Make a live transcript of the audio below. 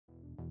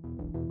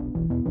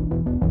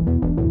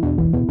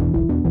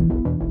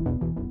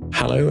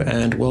Hello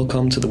and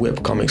welcome to the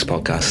Whip Comics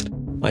podcast.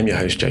 I'm your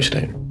host, Joe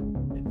Stone.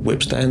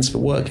 Whip stands for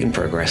Work in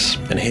Progress,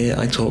 and here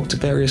I talk to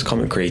various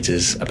comic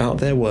creators about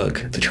their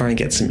work to try and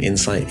get some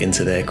insight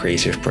into their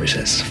creative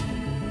process.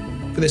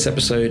 For this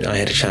episode, I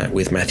had a chat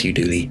with Matthew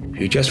Dooley,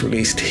 who just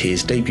released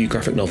his debut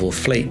graphic novel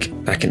Flake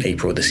back in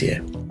April this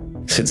year.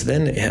 Since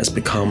then, it has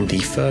become the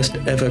first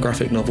ever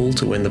graphic novel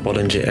to win the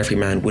Bollinger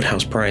Everyman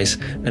Woodhouse Prize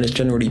and has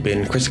generally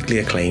been critically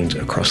acclaimed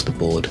across the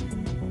board.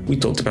 We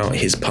talked about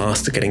his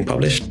path to getting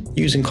published,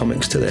 using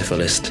comics to their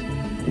fullest,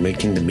 and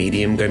making the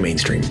medium go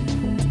mainstream.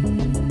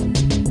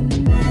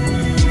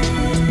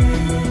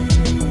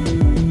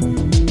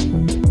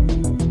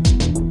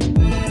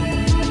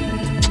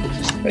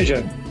 Hey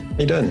Joe. How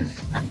you doing?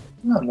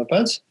 Oh, not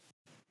bad.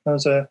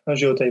 How's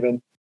your day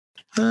been?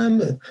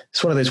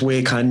 It's one of those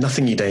weird kind of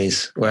nothingy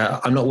days where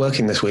I'm not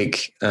working this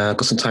week. I've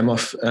got some time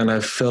off and I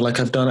feel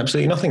like I've done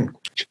absolutely nothing,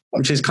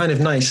 which is kind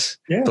of nice,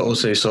 but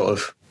also sort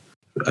of,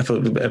 I feel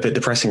a bit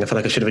depressing. I feel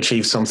like I should have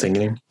achieved something,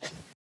 you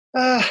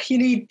know? You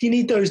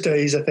need those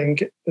days, I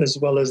think, as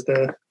well as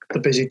the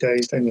busy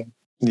days, don't you?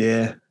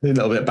 Yeah, a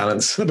little bit of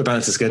balance. A little bit of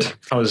balance is good.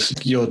 How was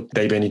your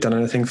day been? You done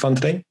anything fun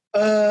today?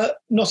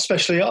 Not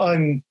especially.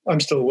 I'm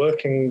still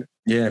working.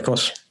 Yeah, of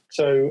course.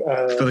 So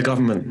for the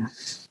government,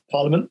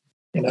 Parliament.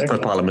 You know, for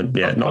Parliament,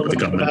 not the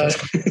government.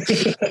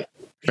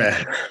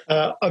 Fair.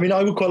 I mean,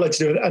 I would quite like to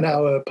do an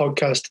hour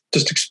podcast,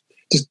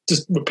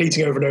 just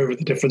repeating over and over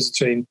the difference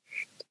between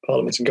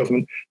Parliament and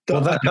government.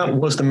 That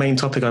was the main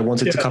topic I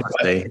wanted to cover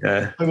today.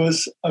 I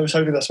was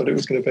hoping that's what it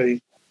was going to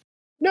be.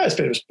 No,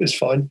 it's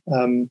fine.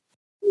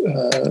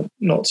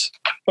 Not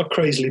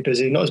crazily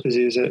busy, not as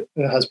busy as it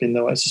has been,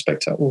 though. I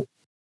suspect that will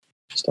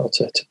start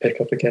to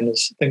pick up again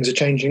as things are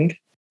changing.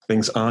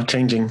 Things are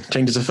changing.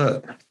 Changes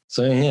afoot.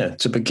 So yeah,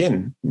 to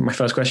begin, my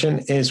first question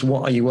is,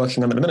 what are you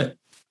working on at the minute?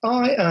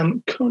 I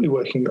am currently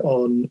working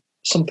on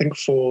something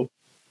for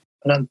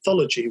an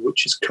anthology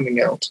which is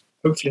coming out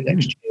hopefully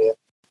next year.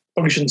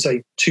 Probably shouldn't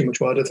say too much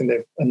more. I don't think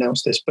they've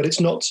announced this, but it's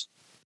not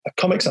a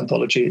comics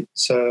anthology.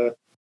 It's something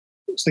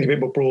a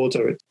bit more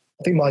broader.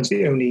 I think mine's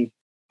the only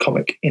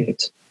comic in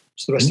it.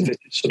 So the rest of it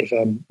is sort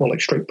of more like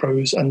straight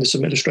prose and there's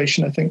some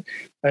illustration, I think.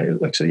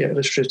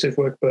 Illustrative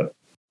work, but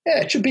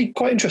yeah, it should be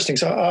quite interesting.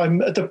 So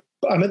I'm at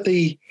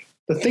the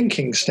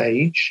thinking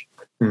stage.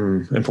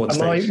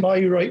 Important and stage.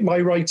 My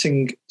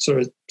writing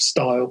sort of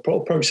style,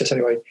 process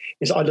anyway,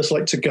 is I just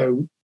like to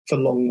go for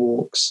long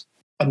walks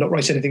and not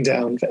write anything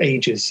down for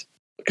ages.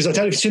 Because I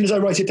tell you, as soon as I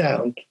write it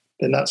down,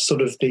 then that's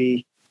sort of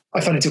I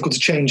find it difficult to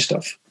change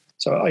stuff.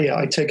 So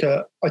I take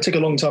a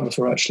long time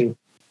before I actually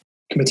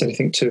commit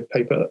anything to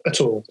paper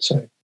at all.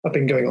 So I've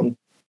been going on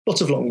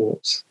lots of long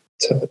walks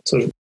to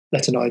sort of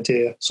let an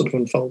idea sort of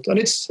unfold. And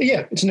it's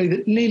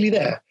nearly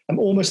there. I'm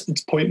almost at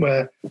the point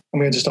where I'm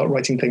going to start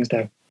writing things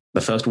down.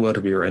 The first word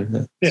will be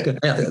written. Yeah.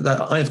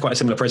 I have quite a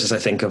similar process, I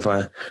think, of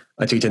I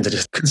do tend to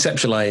just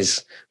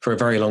conceptualize for a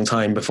very long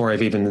time before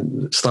I've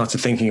even started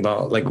thinking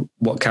about like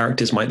what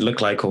characters might look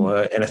like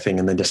or anything,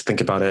 and then just think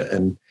about it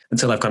and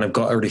until I've kind of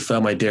got a really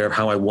firm idea of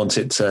how I want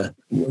it to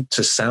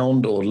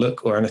sound or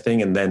look or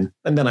anything, and then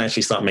I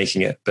actually start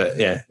making it. But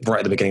yeah, right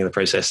at the beginning of the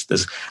process,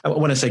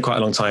 when I say quite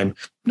a long time,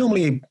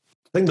 normally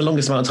I think the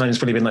longest amount of time has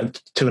probably been like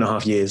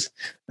 2.5 years.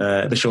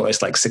 The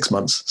shortest like 6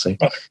 months. So.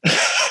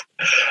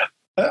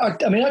 I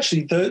mean,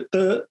 actually,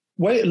 the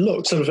way it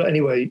looks, sort of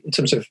anyway, in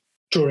terms of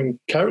drawing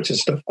characters and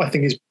stuff, I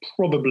think is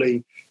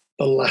probably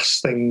the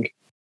last thing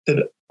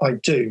that I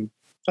do.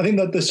 I think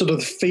that the sort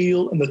of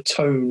feel and the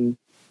tone,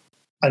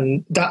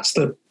 and that's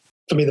for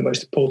me, the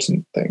most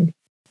important thing.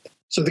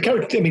 So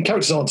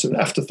characters aren't an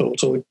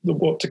afterthought or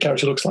what the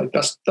character looks like.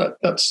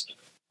 That's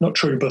not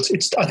true, but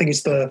I think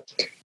it's the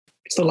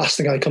last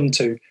thing I come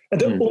to.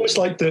 And almost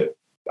like that,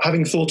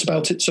 having thought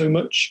about it so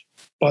much,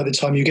 by the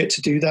time you get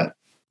to do that,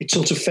 it's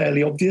sort of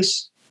fairly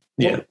obvious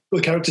what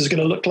the characters are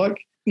going to look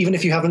like. Even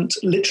if you haven't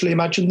literally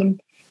imagined them,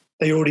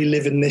 they already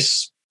live in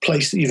this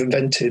place that you've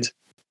invented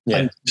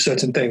and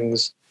certain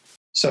things.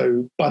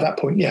 So by that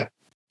point,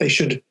 they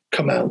should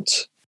come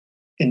out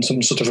in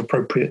some sort of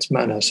appropriate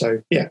manner.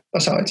 So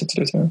that's how I tend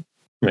to do it.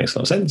 Makes a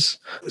lot of sense.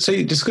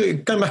 So just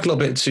going back a little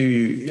bit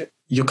to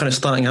you're kind of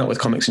starting out with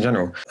comics in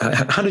general.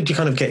 How did you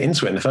kind of get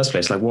into it in the first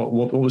place? Like what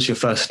was your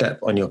first step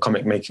on your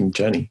comic making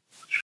journey?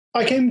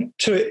 I came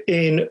to it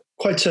in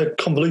quite a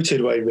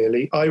convoluted way,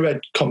 really. I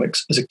read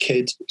comics as a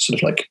kid, sort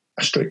of like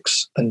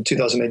Asterix and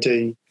 2000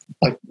 AD,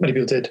 like many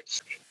people did.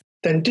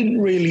 Then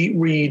didn't really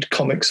read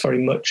comics very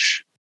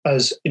much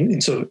as in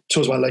sort of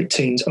towards my late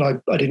teens, and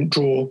I didn't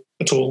draw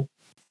at all.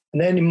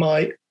 And then in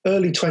my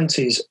early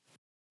 20s,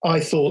 I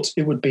thought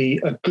it would be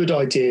a good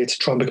idea to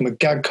try and become a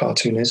gag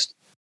cartoonist.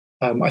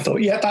 I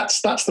thought,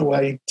 that's the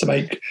way to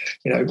make,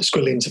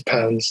 squillions of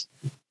pounds.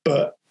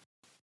 But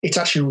it's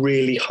actually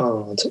really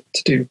hard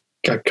to do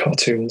gag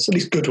cartoons, at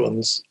least good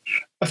ones.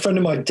 A friend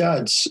of my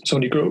dad's,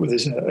 someone he grew up with,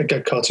 is a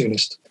gag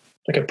cartoonist,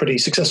 like a pretty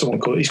successful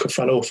one he's called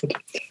Fran Orford.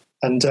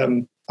 And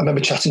I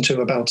remember chatting to him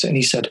about it, and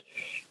he said,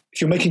 if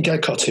you're making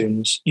gag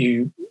cartoons,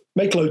 you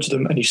make loads of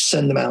them and you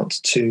send them out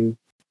to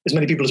as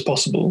many people as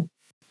possible,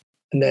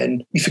 and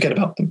then you forget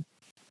about them.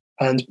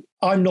 And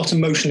I'm not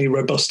emotionally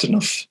robust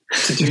enough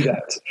to do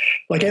that.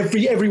 Like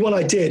every one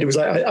I did, it was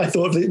like I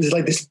thought of it as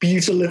like this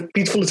beautiful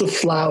little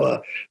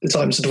flower that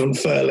I'm sort of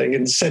unfurling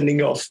and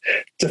sending off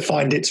to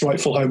find its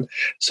rightful home.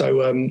 So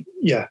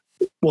it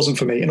wasn't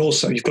for me. And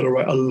also, you've got to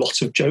write a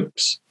lot of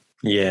jokes.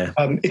 Yeah,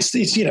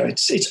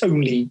 it's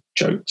only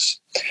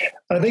jokes.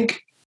 And I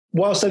think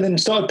whilst I then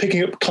started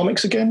picking up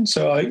comics again,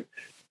 so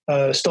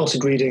I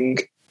started reading.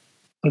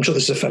 I'm sure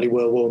this is a fairly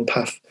well-worn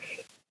path.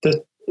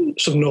 The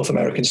sort of North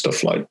American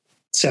stuff like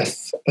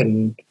Seth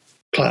and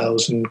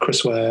Klaus and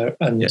Chris Ware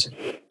and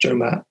Joe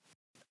Matt.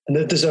 And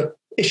there's a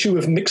issue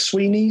of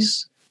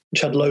McSweeney's,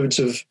 which had loads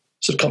of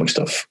sort of comic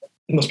stuff.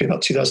 It must be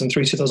about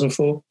 2003,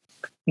 2004.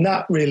 And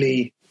that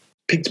really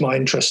piqued my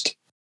interest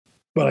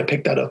when I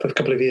picked that up a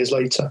couple of years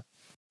later.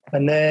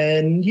 And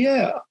then,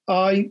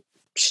 I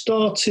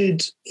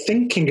started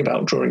thinking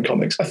about drawing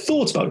comics. I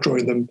thought about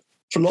drawing them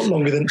for a lot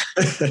longer than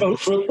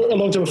for a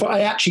long time before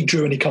I actually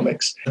drew any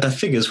comics. The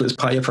figures was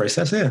part of your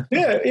process, yeah.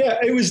 Yeah.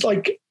 It was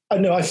like, I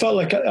know, I felt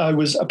like I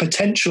was a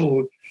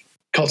potential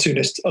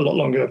cartoonist a lot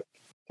longer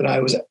than I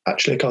was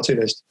actually a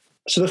cartoonist.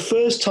 So the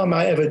first time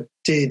I ever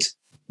did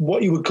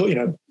what you would call,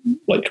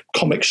 like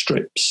comic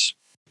strips,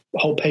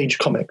 whole page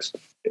comics,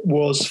 it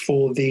was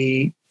for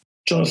the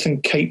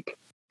Jonathan Cape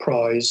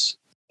Prize,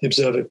 the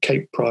Observer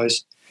Cape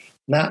Prize.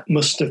 And that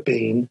must have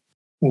been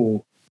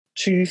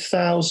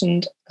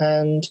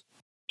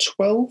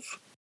 2012.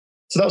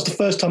 So that was the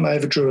first time I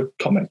ever drew a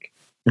comic.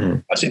 Mm-hmm.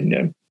 As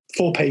in,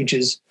 4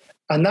 pages.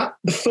 And that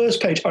the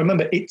first page, I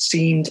remember it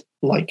seemed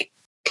like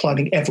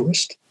climbing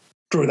Everest,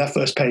 drawing that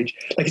first page.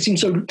 Like it seemed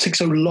so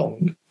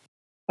long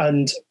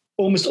and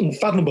almost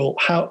unfathomable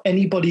how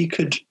anybody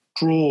could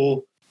draw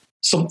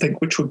something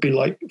which would be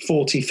like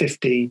 40,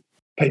 50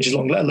 pages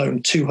long, let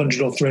alone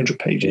 200 or 300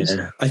 pages.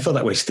 Yeah, I feel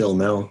that way still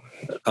now,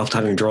 after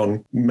having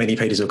drawn many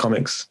pages of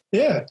comics.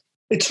 Yeah,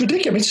 it's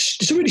ridiculous. I mean,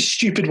 it's a really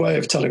stupid way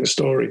of telling a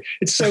story.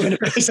 It's so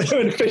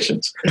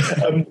inefficient.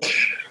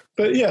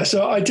 But yeah,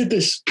 so I did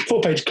this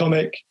 4-page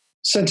comic,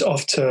 sent it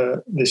off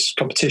to this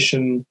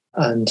competition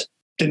and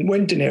didn't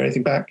win, didn't hear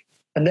anything back.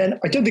 And then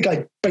I don't think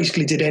I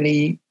basically did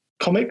any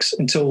comics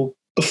until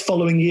the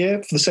following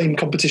year for the same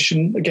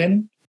competition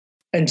again.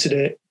 Entered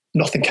it,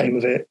 nothing came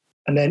of it.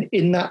 And then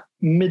in that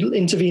middle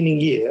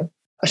intervening year,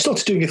 I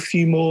started doing a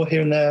few more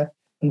here and there.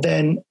 And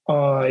then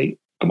I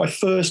got my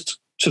first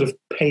sort of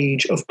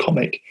page of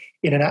comic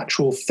in an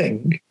actual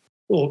thing,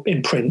 or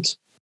in print,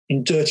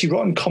 in Dirty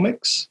Rotten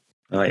Comics.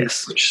 Oh,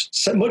 yes. Which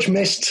much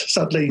missed,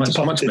 sadly.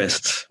 Much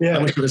missed. Yeah.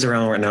 I wish it was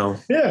around right now.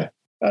 Yeah.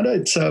 I know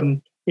it's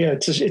a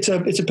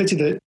pity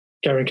that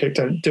Gary and Cook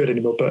don't do it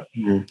anymore. But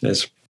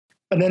yes.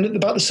 And then at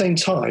about the same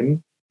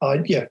time,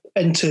 I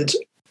entered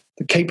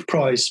the Cape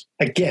Prize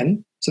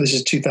again. So this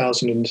is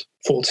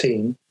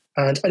 2014.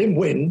 And I didn't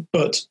win,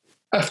 but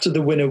after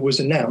the winner was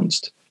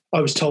announced,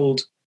 I was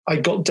told I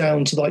got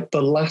down to like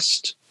the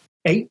last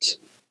 8.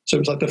 So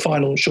it was like the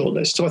final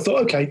shortlist. So I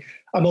thought, okay,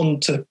 I'm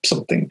on to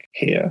something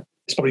here.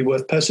 It's probably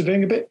worth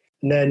persevering a bit.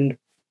 And then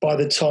by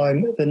the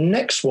time the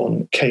next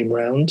one came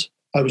round,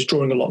 I was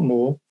drawing a lot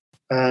more.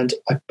 And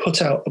I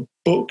put out a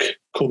book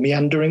called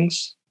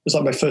Meanderings. It was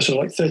like my first sort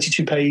of like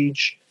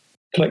 32-page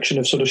collection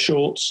of sort of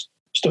shorts,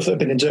 stuff that had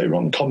been in Dirty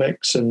Rotten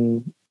Comics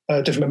and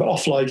Different Member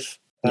Off Life,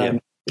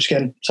 which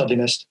again, sadly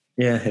missed.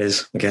 Yeah, it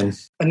is, again.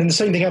 And then the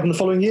same thing happened the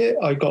following year.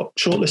 I got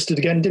shortlisted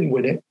again, didn't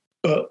win it.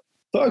 But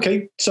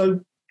okay, so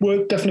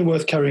definitely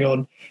worth carrying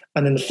on.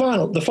 And then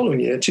the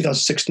following year,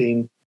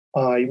 2016,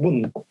 I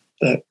won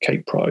the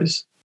Cape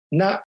Prize.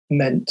 And that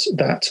meant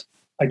that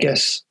I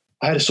guess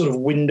I had a sort of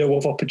window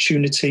of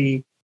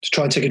opportunity to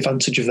try and take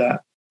advantage of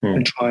that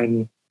and try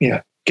and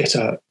get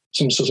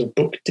some sort of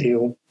book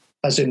deal.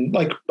 As in,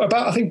 like,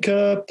 about, I think,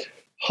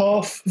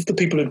 half of the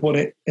people who'd won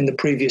it in the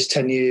previous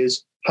 10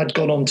 years had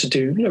gone on to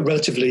do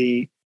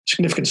relatively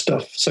significant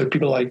stuff. So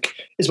people like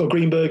Isabel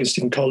Greenberg and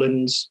Stephen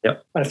Collins and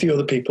a few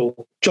other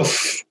people.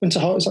 Geoff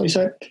Winterhart, is that what you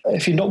say?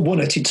 If he'd not won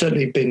it, he'd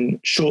certainly been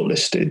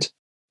shortlisted.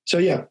 So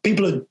yeah,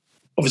 people had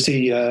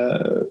obviously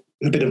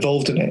who'd been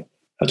involved in it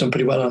had done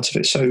pretty well out of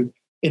it. So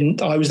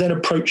I was then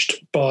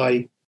approached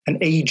by an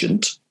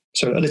agent,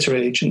 so a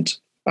literary agent,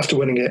 after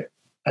winning it,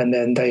 and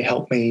then they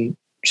helped me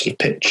sort of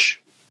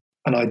pitch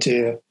an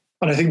idea.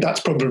 And I think that's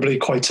probably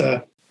quite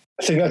a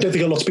thing I don't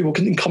think a lot of people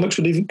in comics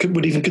would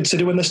even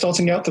consider when they're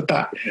starting out,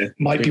 that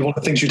might be one of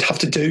the things you'd have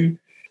to do,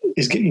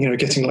 is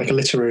getting like a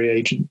literary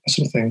agent or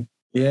something.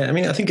 Yeah, I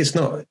mean, I think it's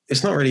not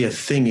really a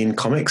thing in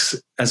comics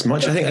as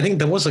much. I think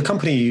there was a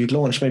company you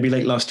launched maybe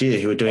late last year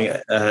who were doing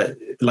it,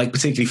 like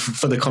particularly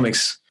for the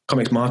comics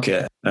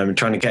market,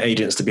 trying to get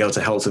agents to be able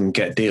to help them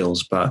get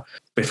deals. But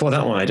before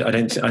that one, I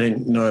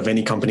don't know of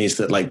any companies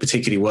that like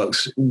particularly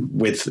works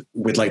with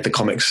like the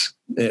comics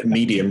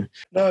medium.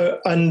 No,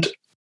 and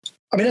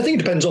I mean, I think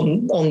it depends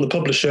on the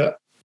publisher.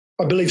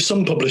 I believe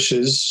some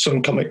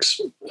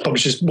comics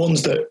publishers,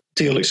 ones that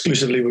deal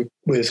exclusively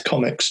with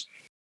comics,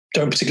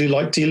 don't particularly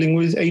like dealing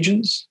with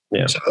agents.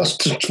 Yeah, so that's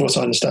just what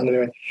I understand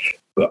anyway.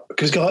 But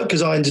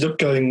because I ended up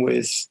going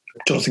with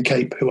Jonathan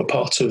Cape, who are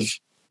part of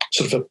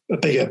sort of a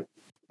bigger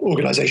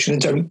organisation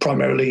and don't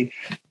primarily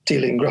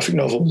deal in graphic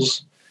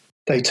novels.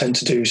 They tend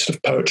to do sort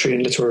of poetry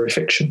and literary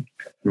fiction.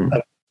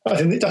 I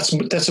think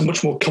that's a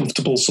much more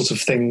comfortable sort of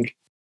thing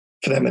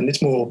for them, and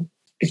it's more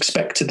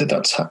expected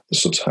that's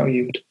sort of how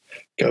you would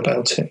go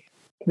about it.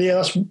 But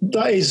yeah,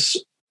 that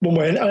is one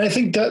way, and I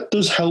think that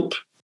does help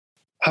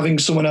having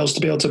someone else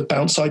to be able to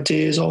bounce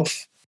ideas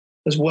off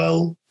as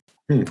well.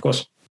 Of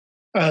course,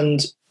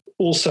 and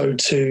also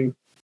to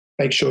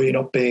make sure you're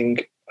not being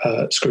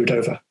screwed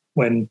over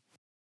when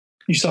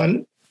you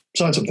sign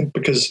something,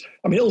 because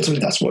I mean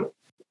ultimately that's what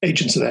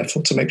agents are there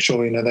for, to make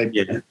sure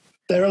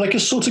they're like a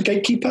sort of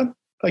gatekeeper,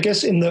 I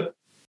guess, in that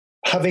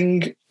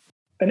having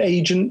an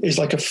agent is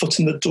like a foot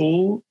in the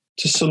door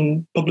to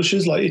some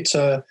publishers. Like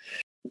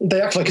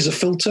they act like as a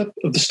filter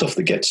of the stuff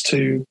that gets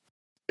to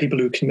people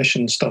who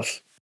commission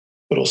stuff,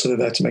 but also they're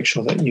there to make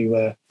sure that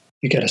you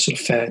get a sort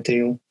of fair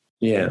deal.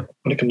 Yeah,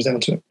 when it comes down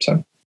to it.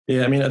 So.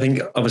 Yeah, I mean, I think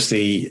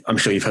obviously, I'm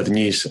sure you've heard the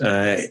news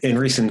in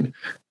recent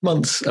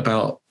months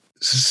about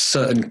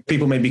certain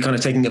people maybe kind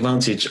of taking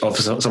advantage of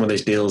some of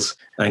those deals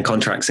and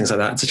contracts, things like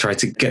that, to try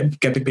to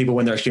get people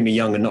when they're extremely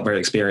young and not very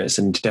experienced,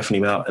 and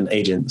definitely without an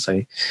agent.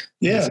 So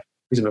yeah,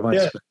 piece of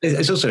advice. Yeah.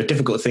 It's also a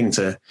difficult thing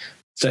to.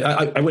 So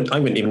I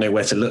wouldn't even know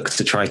where to look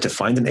to try to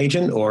find an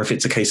agent, or if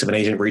it's a case of an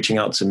agent reaching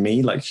out to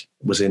me, like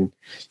was in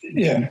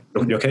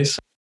your case.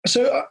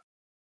 So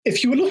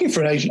if you were looking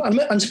for an agent,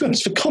 and to be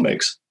honest, for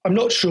comics, I'm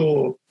not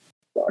sure,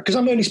 because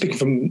I'm only speaking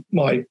from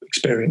my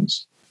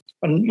experience,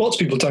 and lots of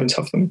people don't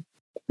have them.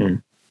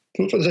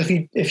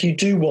 If you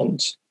do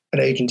want an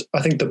agent,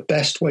 I think the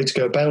best way to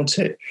go about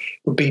it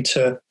would be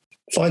to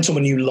find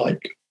someone you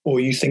like or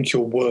you think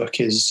your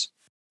work is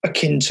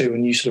akin to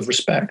and you sort of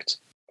respect.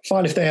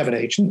 Find if they have an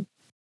agent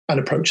and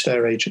approach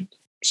their agent,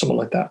 someone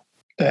like that,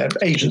 their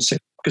agency.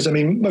 Because I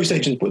mean, most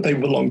agents, they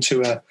belong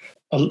to a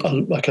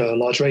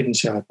larger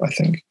agency, I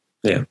think.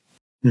 Yeah.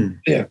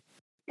 Yeah.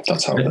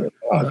 That's how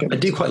I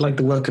do quite like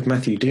the work of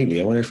Matthew Dooley.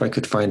 I wonder if I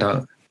could find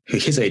out who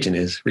his agent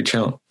is, reach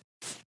out.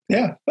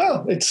 Yeah,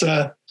 well, it's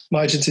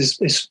my agent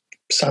is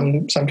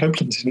Sam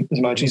Copeland is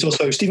my agent. He's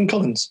also Stephen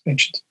Collins'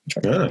 agent.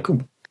 In fact.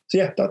 Cool. So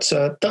yeah,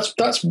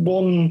 that's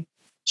one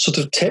sort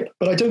of tip,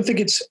 but I don't think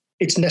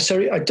it's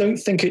necessary. I don't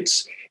think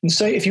it's,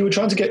 say if you were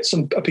trying to get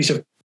a piece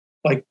of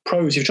like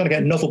prose, you're trying to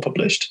get a novel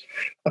published,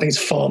 I think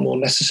it's far more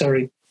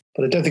necessary,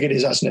 but I don't think it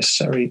is as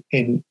necessary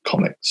in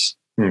comics.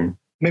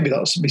 Maybe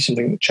that'll be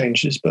something that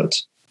changes,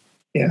 but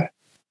yeah,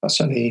 that's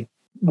only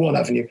one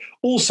avenue.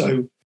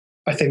 Also,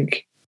 I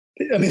think,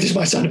 I mean, this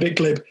might sound a bit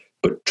glib,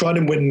 but trying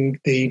to win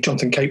the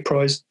Jonathan Cape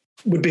Prize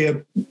would be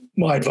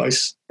my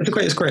advice. It's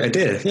a great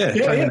idea. Yeah.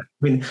 I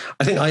mean,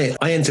 I think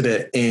I entered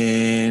it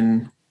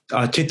in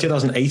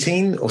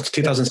 2018 or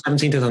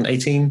 2017,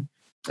 2018.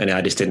 And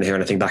I just didn't hear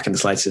anything back in the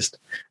slightest.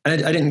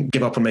 And I didn't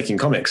give up on making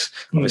comics,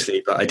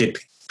 obviously, but I did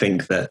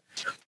think that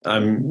I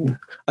don't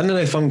know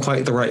if I'm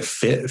quite the right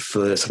fit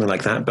for something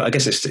like that, but I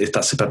guess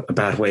that's a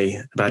bad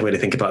way to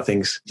think about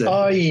things.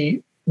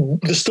 The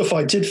stuff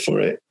I did for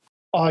it,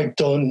 I've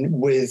done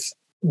with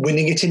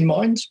winning it in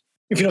mind,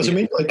 if you know what I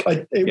mean.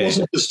 Like it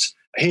wasn't just,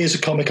 here's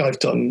a comic I've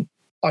done.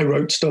 I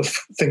wrote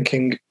stuff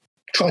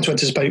trying to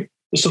anticipate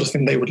the sort of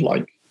thing they would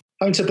like.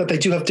 Having said that, they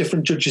do have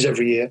different judges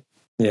every year.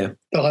 Yeah.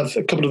 They'll have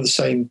a couple of the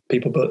same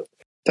people, but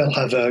they'll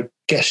have a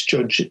guest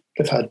judge.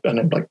 They've had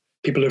like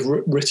people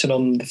who've written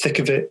on the thick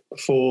of it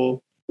for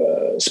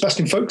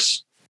Sebastian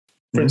Folkes,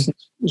 for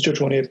instance, was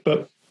judge one year.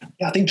 But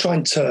yeah, I think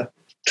trying to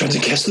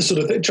guess the sort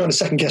of trying to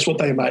second guess what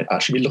they might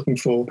actually be looking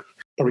for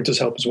probably does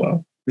help as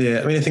well.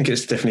 Yeah, I mean, I think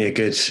it's definitely a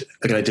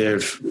good idea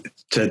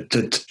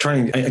to try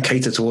and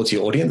cater towards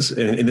your audience.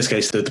 In this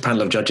case, the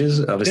panel of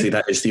judges. Obviously,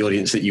 that is the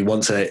audience that you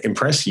want to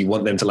impress. You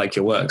want them to like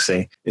your work.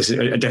 So it's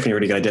definitely a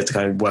really good idea to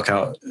kind of work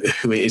out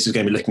who it is who's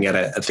going to be looking at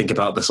it and think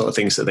about the sort of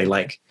things that they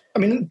like. I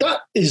mean,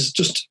 that is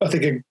just, I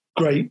think, a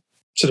great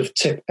sort of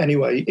tip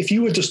anyway. If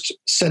you were just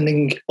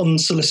sending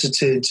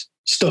unsolicited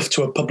stuff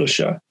to a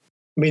publisher,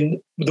 I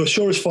mean, the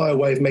surest fire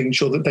way of making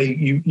sure that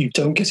you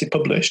don't get it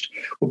published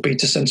would be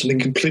to send something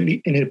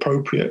completely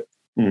inappropriate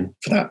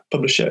for that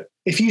publisher.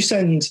 If you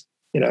send,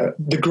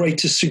 the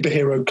greatest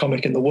superhero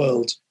comic in the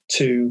world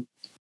to,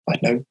 I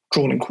don't know,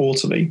 Crawling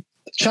Quarterly,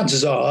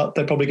 chances are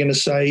they're probably going to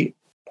say,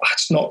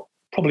 that's not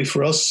probably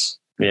for us.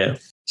 Yeah.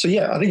 So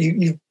yeah, I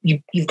think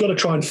you've got to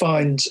try and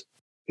find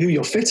who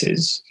your fit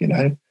is,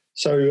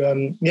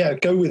 So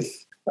go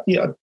with,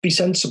 be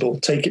sensible,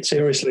 take it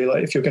seriously.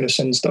 Like if you're going to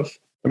send stuff.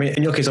 I mean,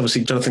 in your case,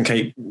 obviously, Jonathan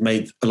Cape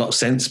made a lot of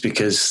sense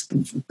because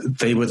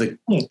they were the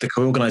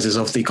co-organisers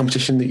of the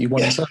competition that you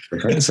won yourself,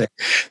 right? So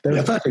they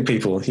were perfect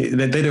people.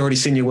 They'd already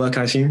seen your work,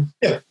 I assume.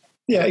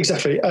 Yeah,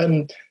 exactly.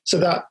 So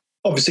that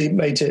obviously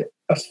made it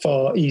a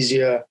far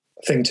easier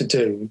thing to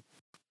do.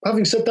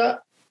 Having said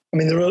that, I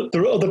mean, there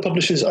are other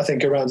publishers, I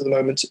think, around at the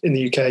moment in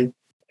the UK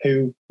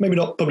who maybe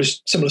not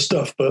publish similar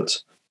stuff,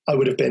 but I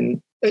would have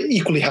been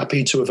equally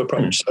happy to have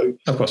approached. So,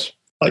 of course,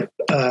 like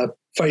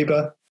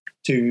Faber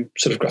do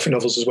sort of graphic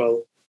novels as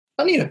well,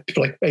 and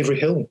people like Avery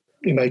Hill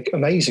who make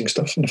amazing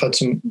stuff and have had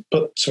some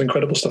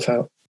incredible stuff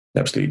out.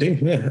 Absolutely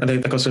do, yeah. And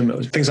they've got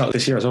some things out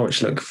this year as well,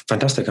 which look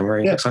fantastic. I'm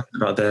very excited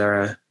about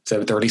their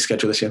release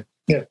schedule this year.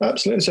 Yeah,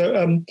 absolutely. So,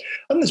 and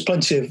there's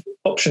plenty of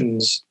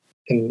options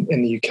in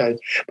the UK,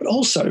 but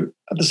also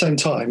at the same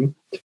time,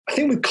 I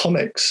think with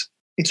comics,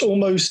 it's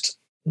almost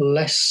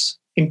less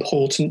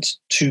important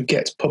to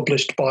get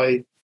published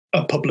by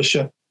a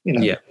publisher.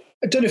 Yeah.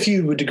 I don't know if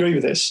you would agree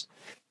with this,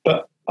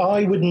 but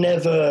I would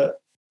never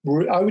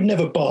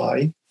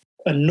buy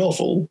a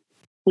novel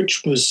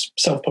which was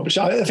self-published.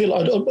 I feel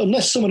like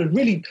unless someone had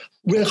really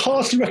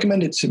heartily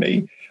recommended it to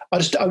me,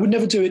 I would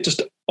never do it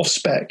just off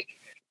spec.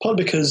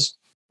 Partly because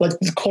like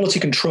the quality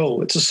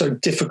control, it's just so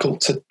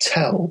difficult to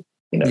tell.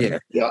 Yeah.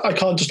 I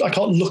can't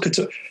look at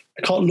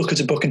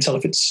a book and tell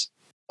if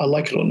I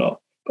like it or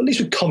not. But at least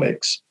with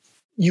comics,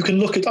 I can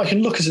look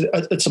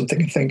at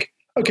something and think,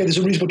 okay, there's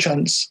a reasonable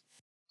chance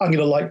I'm going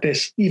to like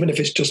this, even if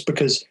it's just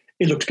because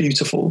it looks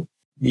beautiful.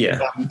 Yeah.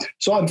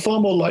 So I'm far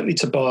more likely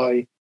to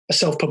buy a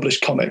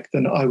self-published comic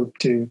than I would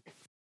do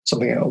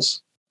something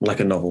else. Like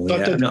a novel,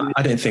 yeah.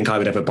 I don't think I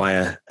would ever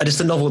buy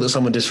just a novel that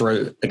someone just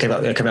wrote. Came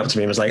up to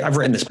me and was like, "I've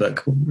written this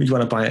book. Would you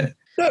want to buy it?"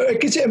 No,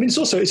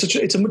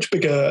 it's a much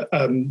bigger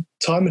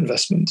time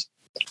investment.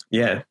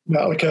 Yeah,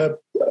 like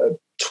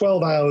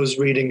 12 hours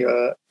reading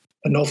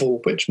a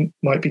novel, which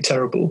might be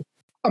terrible.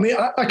 I mean,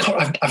 I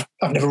can't.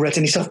 I've never read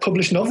any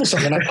self-published novels, so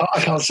I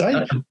can't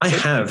say. I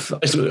have.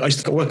 I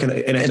used to work in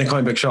a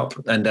comic book shop,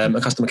 and a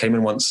customer came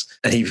in once,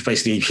 and he'd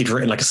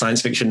written like a science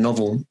fiction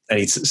novel, and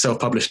he'd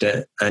self-published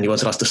it, and he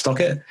wanted us to stock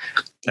it.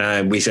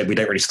 And we said we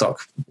don't really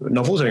stock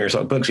novels, we don't really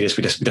stock books. We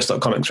just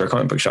stock comics for a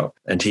comic book shop.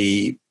 And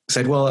he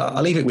said, "Well,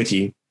 I'll leave it with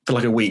you for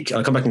like a week.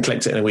 I'll come back and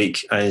collect it in a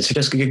week, and so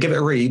just give it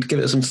a read, give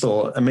it some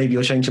thought, and maybe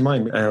you'll change your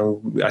mind."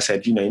 I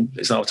said,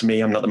 it's not up to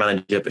me. I'm not the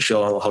manager, but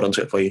sure, I'll hold on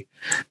to it for you.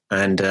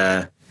 And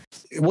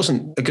it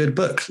wasn't a good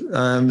book.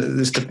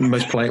 It's the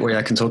most polite way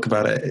I can talk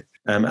about it.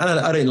 And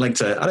I don't like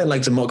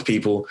to mock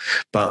people,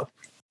 but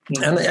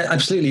and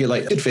absolutely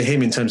like good for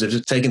him in terms of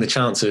just taking the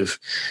chance of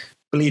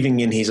believing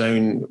in his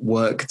own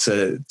work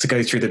to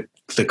go through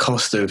the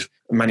cost of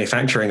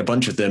manufacturing a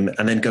bunch of them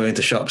and then go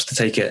into shops to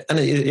take it. And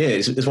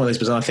it's one of those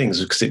bizarre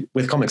things because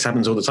with comics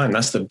happens all the time.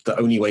 That's the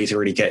only way to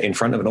really get in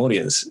front of an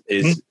audience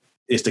is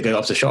to go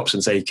up to shops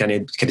and say, can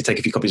you take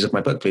a few copies of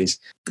my book, please?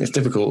 It's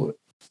difficult.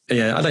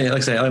 Yeah, I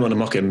don't want to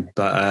mock him,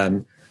 but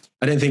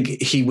I don't think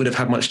he would have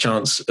had much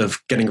chance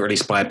of getting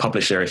released by a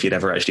publisher if he'd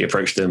ever actually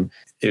approached them.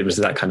 It was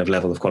that kind of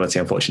level of quality,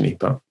 unfortunately.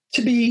 But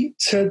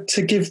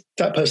to give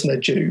that person their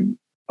due,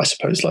 I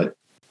suppose, like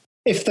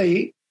if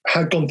they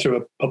had gone through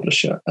a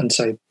publisher and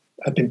say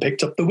had been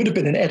picked up, there would have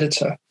been an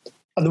editor,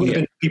 and there would have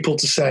been people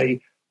to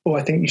say, "Oh,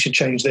 I think you should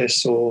change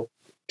this," or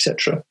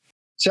etc.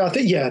 So I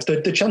think,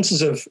 the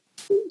chances of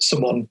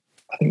someone,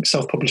 I think,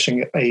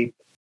 self-publishing a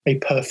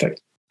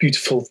perfect,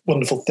 beautiful,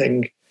 wonderful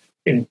thing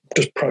in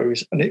just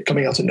prose and it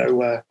coming out of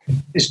nowhere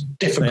is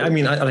difficult. I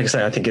mean, like I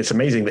say, I think it's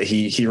amazing that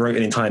he wrote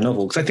an entire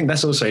novel, because I think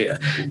that's also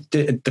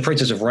the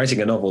process of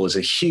writing a novel is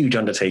a huge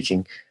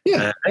undertaking.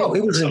 Yeah,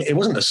 it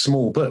wasn't a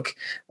small book.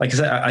 Like I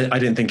said, I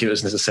didn't think it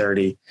was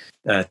necessarily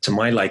to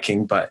my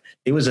liking, but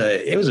it was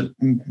a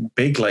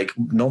big like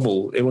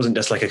novel. It wasn't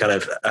just like a kind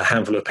of a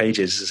handful of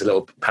pages. It's a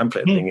little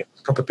pamphlet thing. It's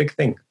a proper big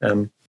thing.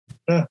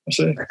 Yeah,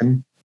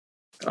 absolutely.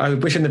 I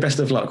wish him the best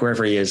of luck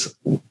wherever he is.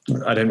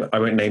 I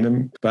won't name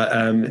him, but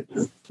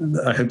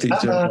I hope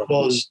that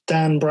was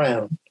Dan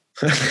Brown.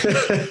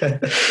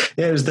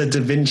 Yeah, it was the Da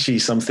Vinci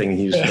something.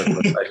 He was.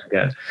 I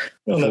forget.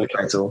 Full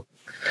title.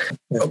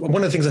 Yeah. One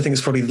of the things I think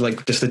is probably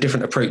like just the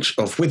different approach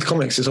of with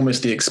comics, it's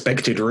almost the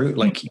expected route.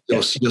 Like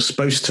you're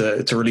supposed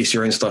to release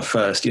your own stuff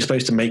first. You're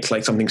supposed to make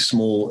like something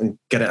small and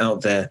get it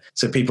out there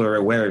so people are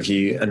aware of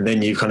you, and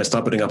then you kind of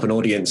start building up an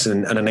audience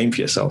and a name for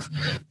yourself.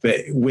 But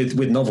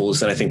with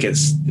novels, then I think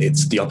it's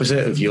the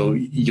opposite of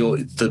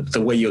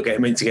the way you're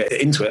meant to get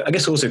into it. I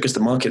guess also because the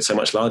market's so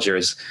much larger,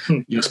 is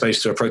you're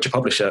supposed to approach a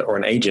publisher or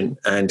an agent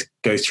and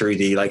go through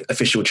the like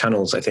official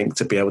channels, I think,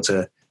 to be able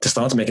to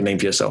start to make a name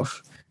for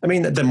yourself. I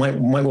mean, there might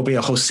well be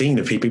a whole scene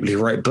of people who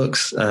write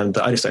books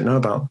that I just don't know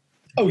about.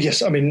 Oh,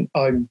 yes. I mean,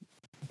 I'm,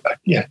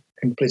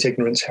 complete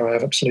ignorance here. I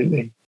have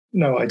absolutely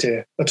no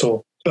idea at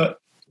all. But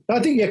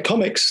I think,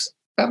 comics,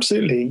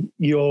 absolutely.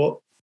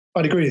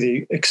 I'd agree with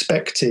you,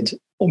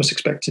 almost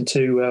expected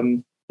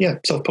to,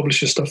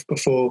 self-publish your stuff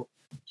before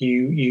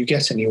you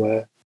get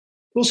anywhere.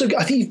 Also,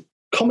 I think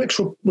comics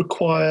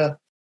require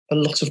a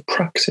lot of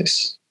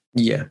practice.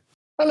 Yeah.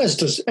 And as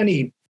does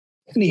any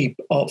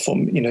art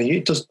form,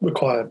 it does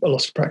require a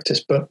lot of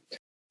practice, but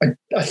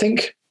I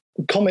think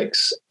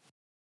comics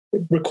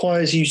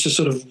requires you to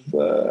sort of,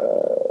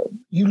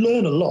 you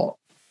learn a lot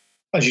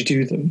as you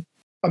do them.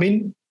 I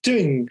mean,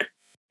 doing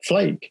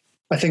Flake,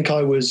 I think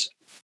I was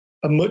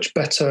a much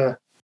better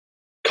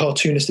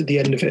cartoonist at the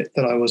end of it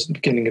than I was at the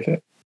beginning of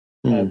it.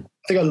 I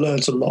think I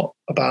learned a lot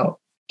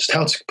about just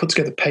how to put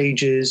together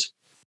pages.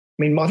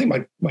 I mean, I think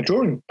my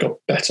drawing got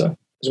better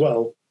as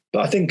well,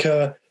 but I think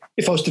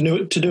if I was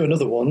to do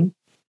another one,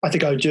 I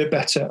think I'd do it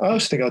better. I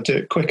also think I'd do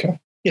it quicker.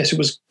 Yes,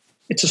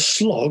 it's a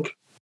slog.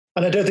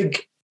 And I don't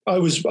think I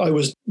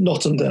was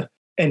not under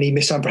any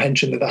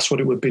misapprehension that that's what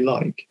it would be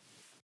like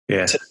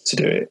to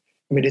do it.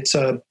 I mean, it's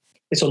a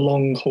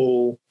long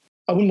haul.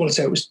 I wouldn't want to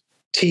say it was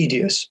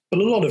tedious, but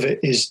a lot of it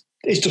is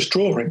just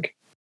drawing.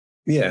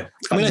 Yeah.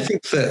 I mean, I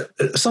think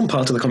that some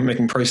parts of the comic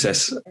making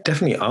process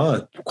definitely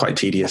are quite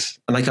tedious.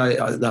 And like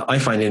I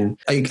find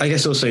I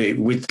guess also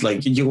with like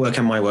your work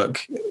and my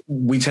work,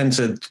 we tend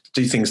to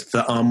do things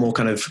that are more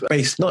kind of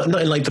based, not in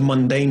like the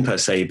mundane per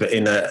se, but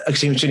in a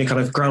extremely kind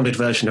of grounded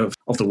version of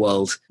the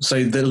world. So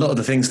a lot of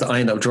the things that I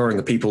end up drawing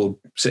are people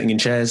sitting in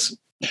chairs.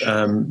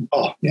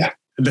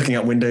 Looking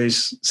out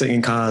windows, sitting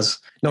in cars,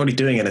 not really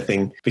doing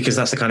anything, because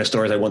that's the kind of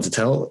stories I want to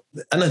tell.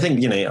 And I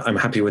think, I'm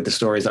happy with the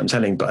stories that I'm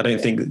telling, but I don't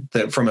think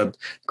that from a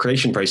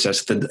creation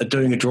process,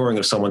 doing a drawing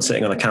of someone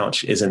sitting on a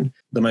couch isn't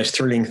the most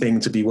thrilling thing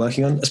to be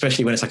working on,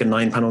 especially when it's like a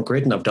 9-panel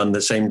grid and I've done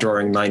the same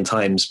drawing 9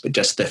 times, but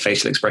just their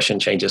facial expression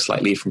changes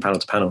slightly from panel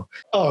to panel.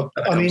 Oh,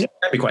 I mean,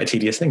 that'd be quite a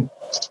tedious thing.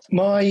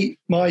 My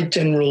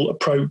general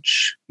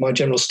approach, my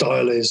general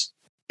style is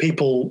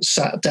people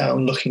sat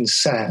down looking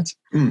sad.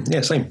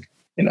 Yeah, same.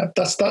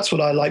 That's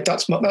what I like.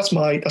 That's my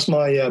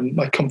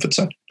comfort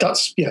zone.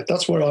 That's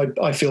where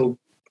I feel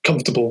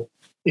comfortable,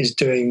 is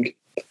doing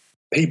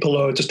people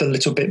who are just a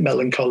little bit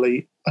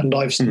melancholy and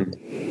life's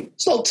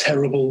it's not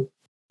terrible,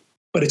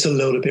 but it's a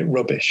little bit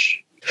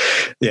rubbish.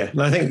 Yeah,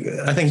 and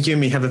I think you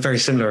and me have a very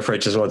similar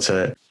approach as well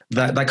to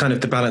that kind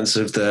of the balance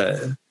of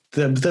the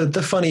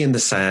funny and the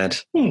sad.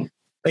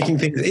 Making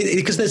things,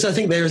 because I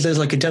think there's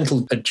like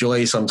a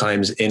joy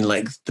sometimes in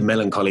like the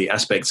melancholy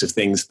aspects of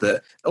things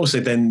that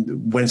also then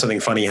when something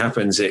funny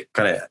happens, it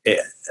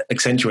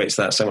accentuates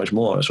that so much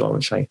more as well, I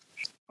would say.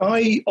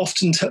 I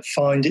often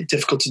find it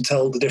difficult to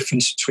tell the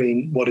difference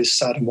between what is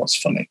sad and what's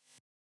funny.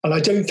 And I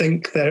don't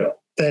think they're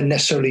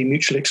necessarily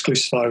mutually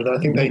exclusive either. I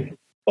think they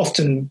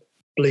often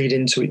bleed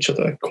into each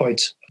other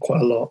quite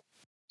a lot.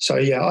 So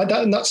yeah,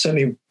 that's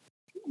certainly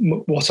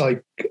what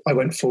I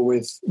went for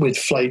with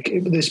Flake.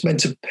 It's meant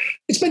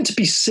to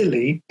be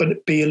silly,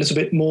 but be a little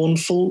bit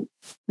mournful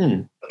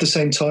at the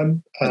same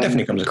time. It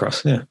definitely comes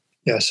across, yeah.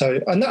 Yeah.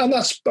 So and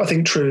that's I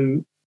think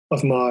true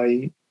of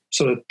my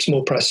sort of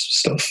small press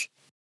stuff.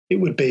 It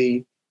would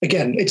be,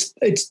 again,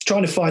 it's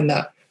trying to find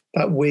that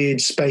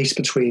weird space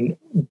between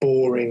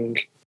boring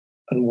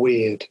and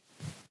weird.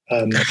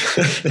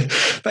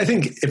 But I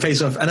think it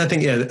pays off. And I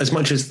think, as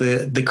much as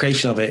the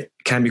creation of it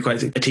can be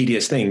quite a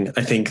tedious thing,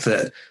 I think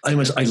that I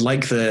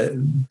like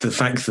the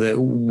fact that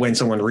when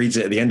someone reads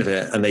it at the end of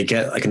it and they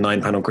get like a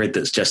 9-panel grid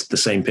that's just the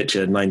same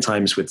picture 9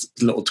 times with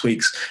little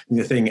tweaks in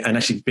the thing, and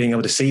actually being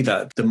able to see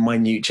that the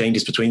minute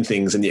changes between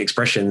things and the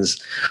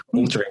expressions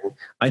altering,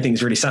 I think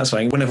is really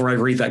satisfying. Whenever I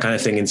read that kind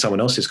of thing in someone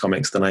else's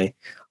comics, then I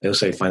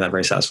also find that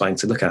very satisfying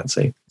to look at.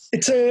 So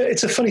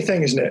it's a funny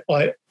thing, isn't it?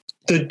 Like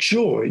the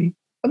joy.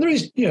 And there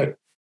is,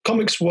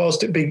 comics,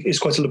 whilst it is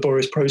quite a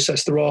laborious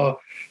process, there are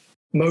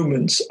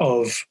moments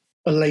of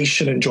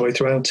elation and joy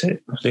throughout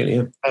it. Absolutely,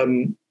 yeah.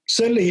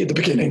 Certainly at the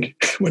beginning,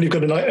 when you've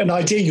got an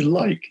idea you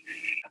like.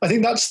 I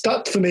think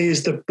that for me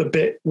is the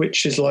bit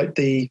which is like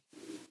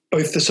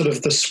both the sort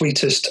of the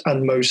sweetest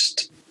and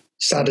most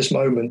saddest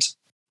moment.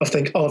 I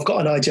think, I've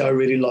got an idea I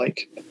really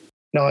like.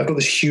 Now I've got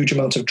this huge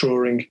amount of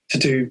drawing to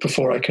do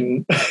before I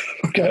can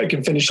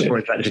finish it. Before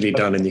it's actually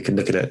done and you can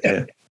look at it.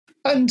 Yeah.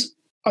 And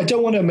I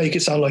don't want to make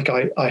it sound like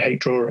I hate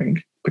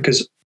drawing,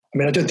 because,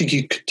 I don't think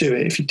you could do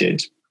it if you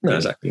did. No,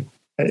 exactly.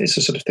 It's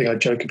the sort of thing I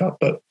joke about,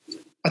 but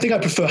I think I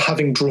prefer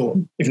having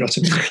drawn, if you know what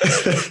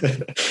I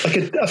mean.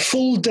 Like a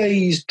full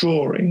day's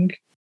drawing,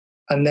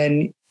 and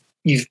then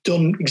you've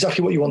done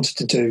exactly what you wanted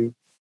to do,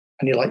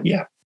 and you're like,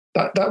 yeah,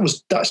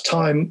 that's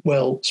time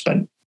well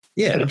spent.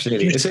 Yeah,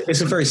 absolutely.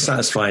 It's a very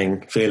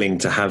satisfying feeling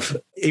to have,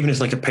 even if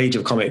it's like a page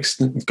of comics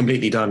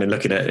completely done and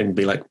look at it and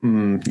be like,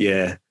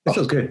 yeah, it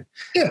feels good.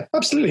 Yeah,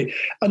 absolutely.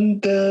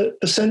 And the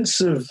sense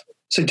of,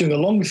 say, doing a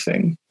long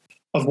thing,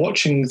 of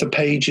watching the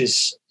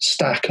pages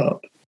stack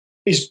up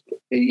is,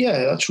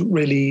 that's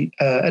really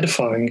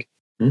edifying.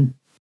 And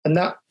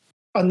that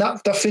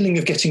feeling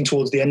of getting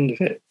towards the end of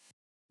it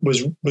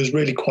was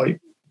really quite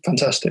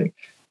fantastic,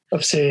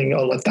 of seeing,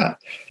 like that.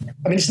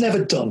 It's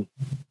never done.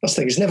 That's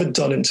the thing. It's never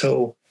done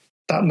until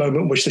that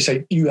moment which they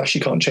say, you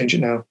actually can't change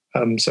it now.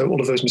 So all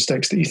of those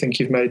mistakes that you think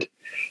you've made,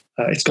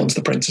 it's gone to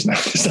the printers now.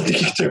 There's nothing you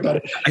can do about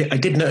it. I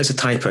did notice a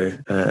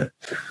typo.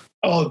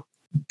 Oh,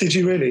 did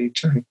you really?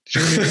 Did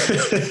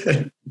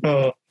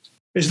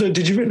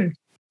you really?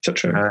 Is that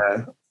true?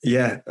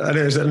 Yeah. I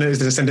know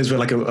there's a sentence where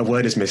like a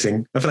word is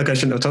missing. I feel like I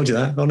shouldn't have told you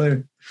that. Oh,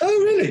 no.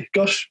 Oh, really?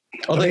 Gosh.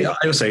 Although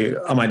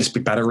I might just be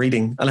bad at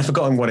reading, and I've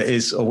forgotten what it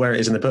is or where it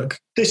is in the book.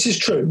 This is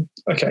true.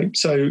 Okay.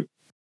 So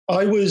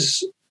I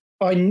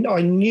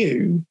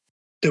knew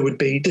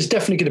there's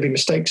definitely going to be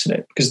mistakes in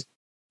it, because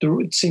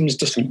it seems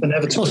just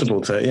inevitable. It's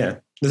possible to, yeah.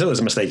 There's always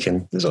a mistake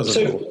in.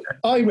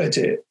 I read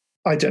it,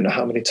 I don't know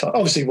how many times.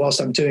 Obviously, whilst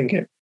I'm doing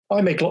it,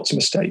 I make lots of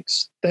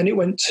mistakes. Then it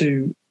went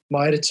to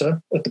my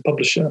editor at the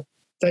publisher.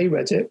 They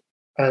read it,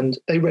 and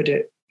they read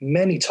it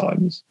many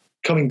times,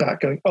 coming back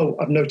going, oh,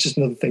 I've noticed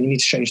another thing. You need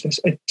to change this.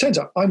 It turns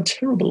out I'm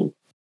terrible,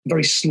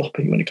 very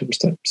sloppy when it comes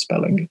to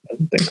spelling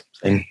and things.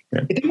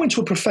 Yeah. It then went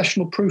to a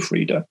professional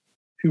proofreader,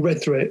 who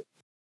read through it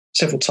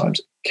several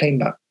times, came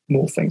back,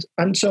 more things,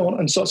 and so on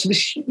and so on. So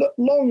this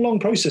long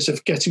process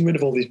of getting rid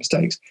of all these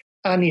mistakes,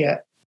 and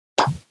yet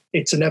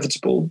it's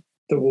inevitable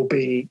there will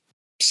be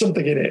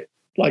something in it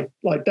like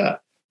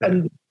that.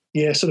 And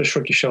sort of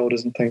shrug your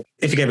shoulders and think.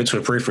 If you gave it to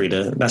a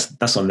proofreader,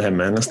 that's on them,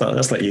 man. That's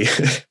not you.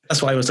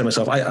 That's why I always tell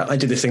myself, I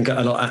do this thing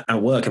a lot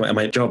at work, at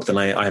my job, then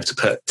I have to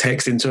put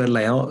text into a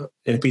layout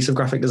in a piece of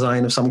graphic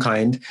design of some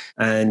kind,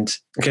 and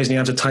occasionally I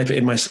have to type it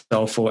in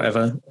myself or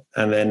whatever,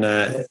 and then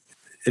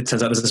it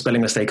turns out there's a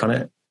spelling mistake on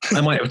it.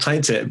 I might have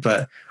typed it,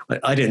 but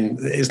I didn't.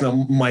 It's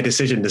not my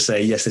decision to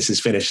say, yes, this is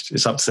finished.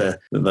 It's up to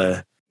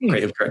the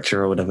creative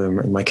director or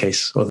whatever in my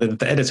case, or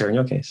the editor in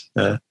your case.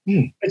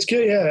 It's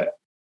good, yeah.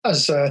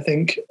 As I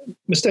think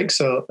mistakes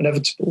are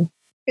inevitable.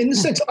 In the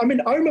sense, I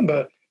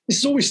remember, this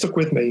has always stuck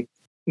with me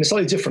in a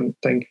slightly different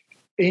thing.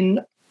 In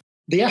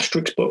the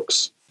Asterix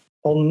books,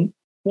 on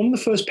one of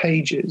the first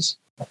pages,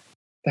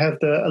 they have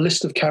a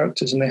list of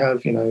characters, and they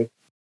have,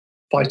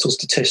 vital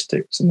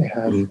statistics, and they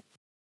have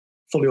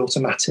fully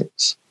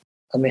automatics,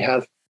 and they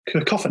have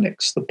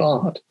Cacophonix, the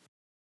bard.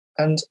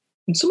 And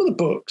in some of the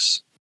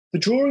books, the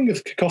drawing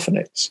of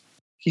Cacophonix,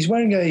 he's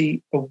wearing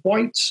a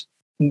white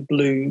and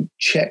blue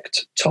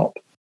checked top,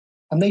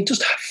 and they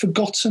just have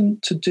forgotten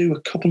to do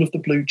a couple of the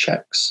blue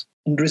checks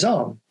under his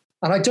arm.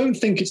 And I don't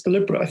think it's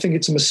deliberate. I think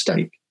it's a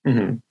mistake.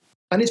 Mm-hmm.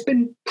 And it's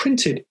been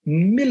printed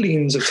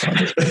millions of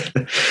times.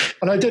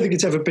 And I don't think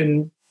it's ever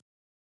been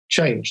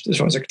changed, as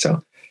far as I can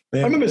tell. Yeah.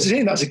 I remember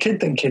seeing that as a kid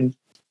thinking,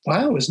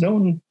 wow, has no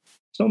one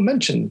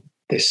mentioned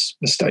this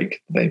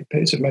mistake they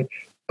appear to have made?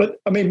 But,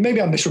 maybe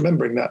I'm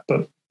misremembering that.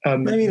 But I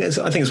think it's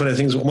one of the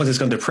things, once it's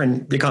gone to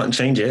print, you can't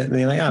change it. And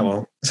you're like,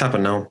 well, it's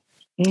happened now.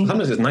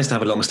 Sometimes it's nice to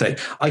have a little mistake.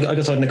 I got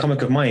started in a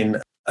comic of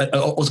mine, an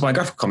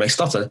autobiographical comic,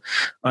 Stutter.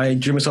 I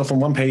drew myself on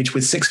one page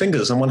with 6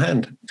 fingers on one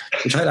hand,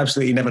 which I'd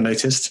absolutely never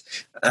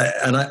noticed.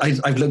 And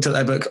I've looked at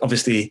that book.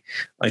 Obviously,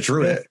 I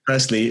drew it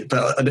firstly,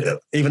 but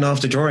even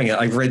after drawing it,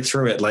 I've read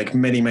through it like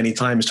many, many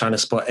times trying to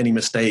spot any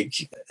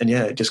mistake.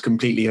 And just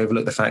completely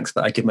overlooked the fact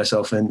that I give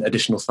myself an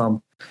additional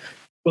thumb.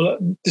 Well,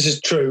 this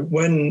is true.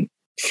 When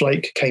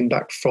Flake came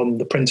back from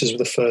the printers with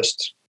the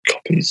first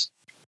copies,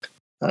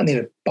 and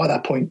by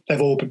that point, they've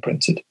all been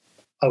printed.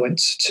 I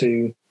went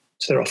to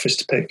their office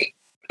to pick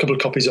a couple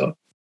of copies up.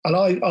 And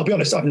I'll be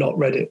honest, I've not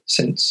read it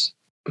since.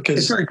 Because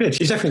it's very good.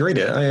 You definitely read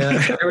it.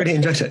 I really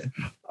enjoyed it.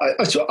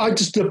 I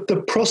just,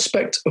 the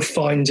prospect of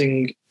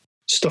finding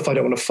stuff I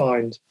don't want to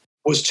find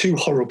was too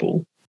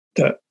horrible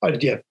that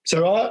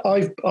So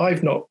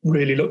I've not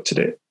really looked at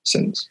it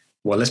since.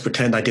 Well, let's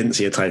pretend I didn't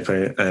see a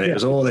typo and it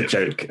was all a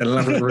joke, an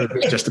elaborate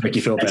ruse just to make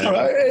you feel better.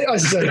 Right. I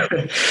say, like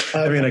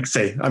I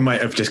say, I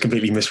might have just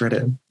completely misread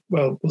it.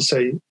 Well, we'll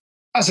see.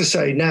 As I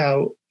say,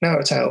 now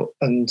it's out,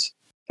 and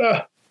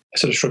I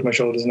sort of shrug my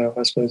shoulders now,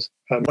 I suppose.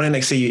 When I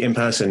next see you in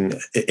person,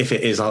 if it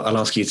is, I'll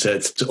ask you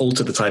to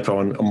alter the typo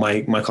on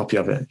my copy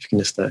of it. If you can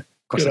just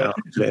cross it out,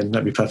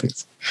 that'd be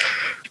perfect.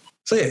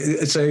 So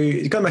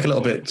going back a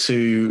little bit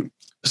to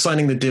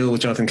signing the deal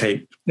with Jonathan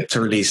Cape to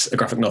release a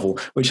graphic novel,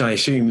 which I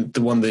assume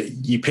the one that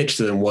you pitched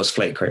to them was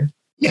Flake, right?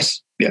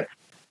 Yes. Yeah.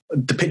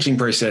 The pitching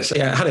process,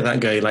 how did that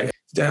go? Like,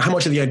 how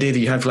much of the idea that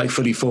you have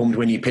fully formed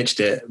when you pitched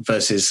it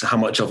versus how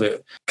much of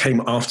it came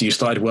after you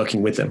started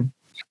working with them?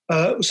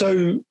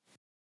 So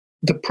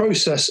the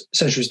process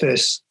essentially was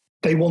this.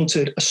 They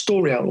wanted a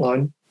story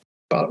outline,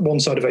 about one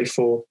side of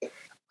A4,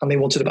 and they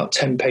wanted about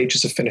 10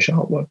 pages of finished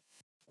artwork.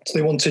 So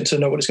they wanted to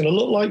know what it's going to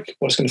look like,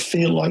 what it's going to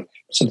feel like,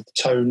 sort of the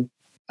tone,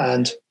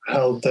 and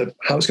how it's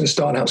going to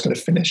start and how it's going to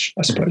finish,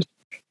 I suppose.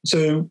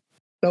 So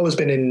that was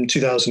been in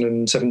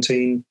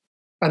 2017.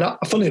 And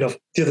funnily enough,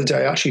 the other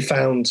day I actually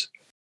found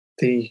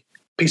the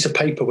piece of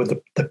paper with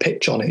the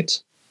pitch on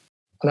it.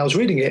 And I was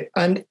reading it,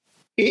 and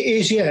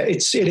it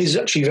is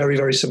actually very,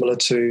 very similar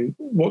to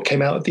what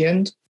came out at the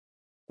end.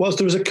 Whilst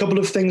there was a couple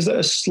of things that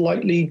are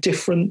slightly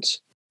different,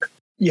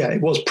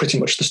 it was pretty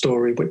much the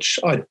story which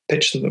I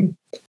pitched to them.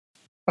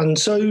 And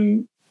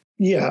so,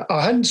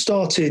 I hadn't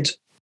started.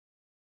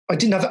 I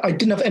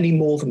didn't have any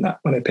more than that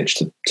when I pitched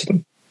to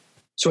them.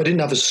 So I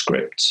didn't have a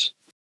script.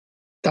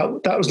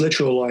 That was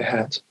literally all I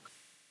had.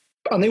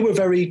 And they were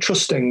very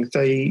trusting.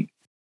 They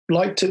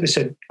liked it. They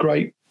said,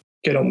 great,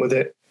 get on with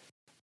it.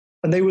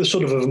 And they were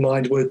sort of a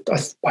mind where,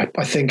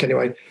 I think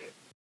anyway,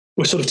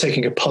 we're sort of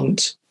taking a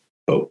punt,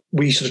 but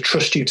we sort of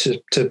trust you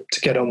to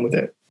get on with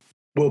it.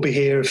 We'll be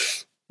here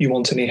if you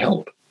want any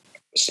help.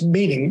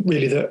 Meaning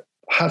really that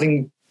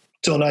having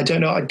done, I'd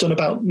done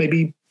about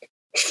maybe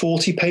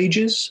 40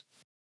 pages.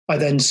 I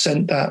then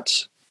sent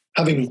that,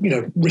 having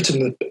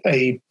written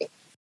a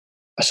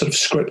sort of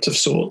script of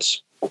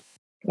sorts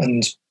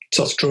and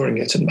started drawing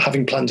it and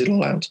having planned it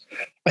all out.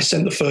 I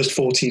sent the first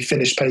 40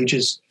 finished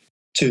pages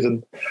to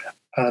them,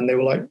 and they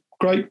were like,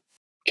 "Great,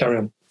 carry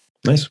on."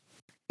 Nice.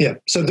 Yeah.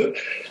 So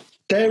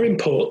their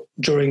input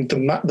during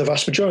the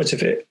vast majority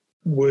of it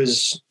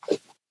was, I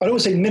don't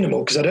want to say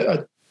minimal because I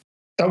don't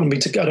want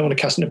to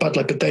cast in a bad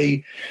light, but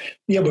they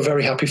were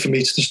very happy for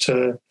me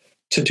to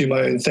do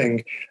my own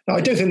thing. Now,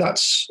 I don't think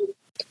that's,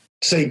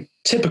 to say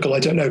typical, I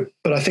don't know,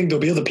 but I think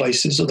there'll be other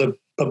places, other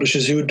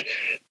publishers who would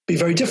be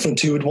very different,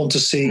 who would want to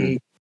see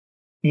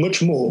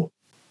much more,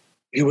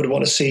 who would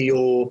want to see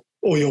all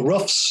your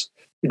roughs,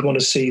 who'd want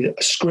to see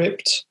a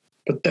script,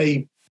 but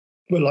they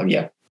were like,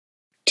 yeah,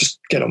 just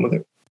get on with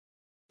it.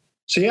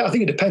 So yeah, I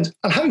think it depends.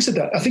 And having said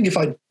that, I think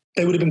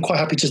they would have been quite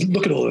happy to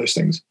look at all those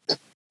things.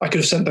 I could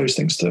have sent those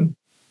things to them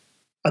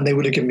and they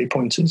would have given me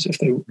pointers if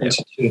they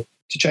wanted to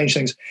change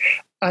things.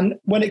 And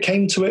when it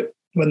came to it,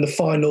 when the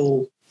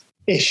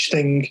final-ish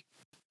thing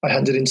I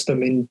handed into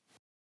them in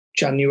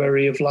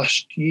January of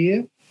last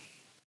year,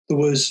 there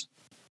was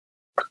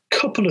a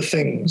couple of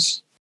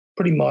things,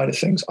 pretty minor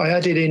things. I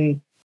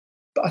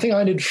think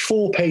I added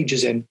 4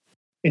 pages in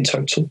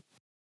total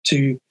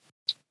to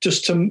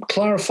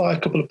clarify a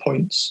couple of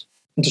points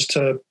and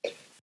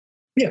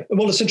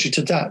essentially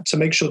to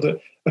make sure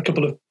that a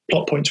couple of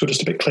plot points were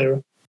just a bit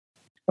clearer.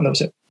 And that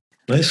was it.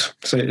 Nice.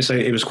 So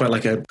it was quite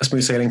like a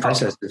smooth sailing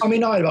process. I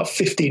mean, I had about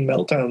 15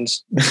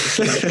 meltdowns.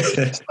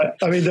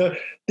 I mean, the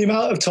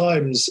amount of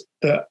times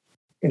that,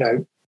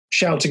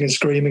 shouting and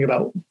screaming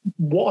about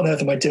what on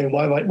earth am I doing?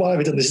 Why have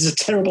I done this? This is a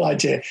terrible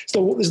idea. It's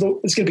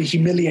going to be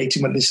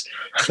humiliating when this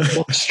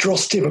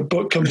monstrosity of a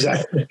book comes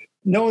out.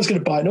 No one's going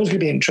to buy it. No one's going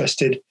to be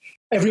interested.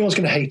 Everyone's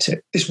going to hate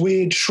it. This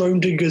weird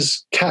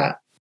Schrodinger's cat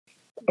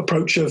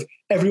approach of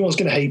everyone's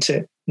going to hate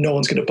it. No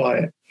one's going to buy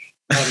it.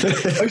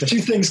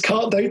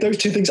 Those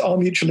two things are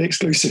mutually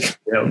exclusive.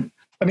 Yeah.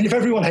 I mean, if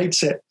everyone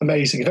hates it,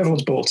 amazing. If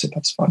everyone's bought it,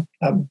 that's fine.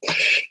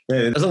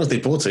 As long as they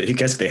bought it, who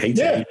cares if they hate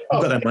it?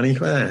 You've got that money.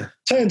 Yeah.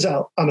 Turns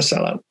out I'm a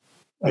sellout.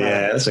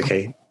 That's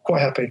okay.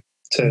 Quite happy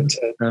to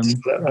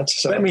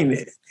I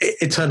mean,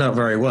 it turned out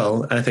very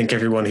well. I think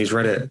everyone who's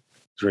read it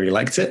has really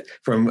liked it.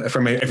 From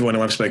everyone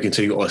who I've spoken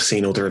to or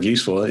seen all the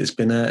reviews for, it's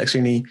been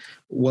extremely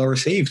well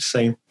received.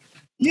 So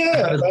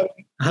yeah,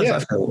 how's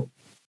that feel?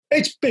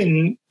 It's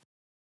been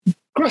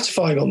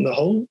gratifying on the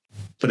whole.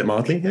 Put it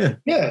mildly, yeah.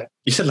 Yeah.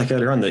 You said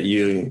earlier on that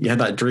you had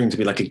that dream to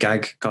be like a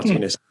gag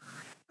cartoonist.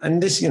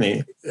 And this,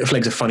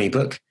 Fleg's a funny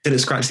book. Did it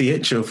scratch the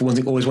itch of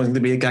always wanting to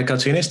be a gag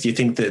cartoonist? Do you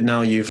think that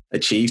now you've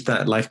achieved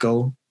that life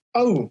goal?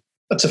 Oh,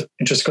 that's an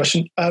interesting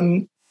question. I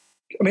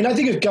mean, I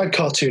think of gag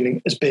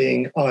cartooning as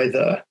being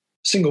either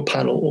single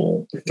panel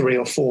or 3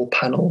 or 4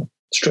 panel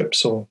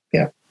strips And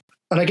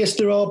I guess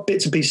there are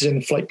bits and pieces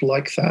in Fleg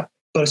like that.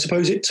 But I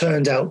suppose it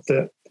turned out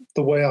that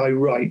the way I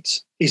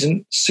write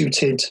isn't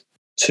suited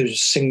to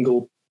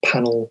single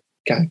panel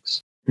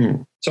gags.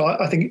 So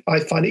I think I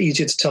find it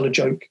easier to tell a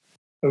joke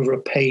over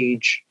a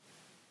page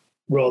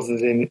rather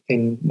than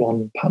in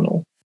one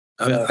panel.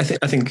 I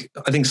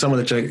think some of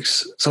the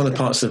jokes, some of the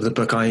parts of the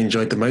book I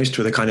enjoyed the most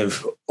were the kind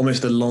of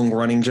almost the long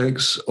running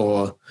jokes,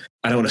 or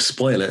I don't want to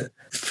spoil it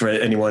for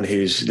anyone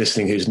who's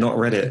listening who's not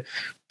read it.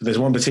 But there's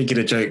one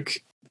particular joke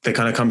that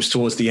kind of comes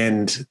towards the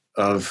end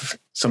of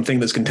something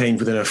that's contained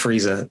within a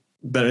freezer.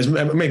 But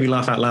it made me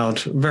laugh out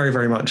loud very,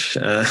 very much.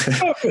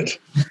 Good.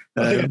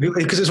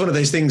 Because it's one of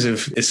those things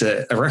it's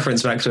a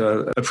reference back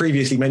to a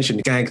previously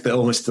mentioned gag that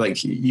almost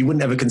you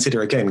wouldn't ever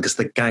consider again, because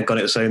the gag on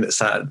its own that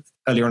sat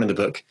earlier on in the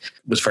book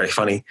was very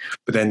funny.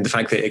 But then the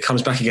fact that it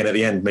comes back again at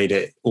the end made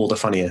it all the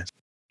funnier.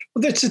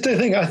 Well, that's the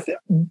thing.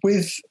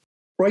 With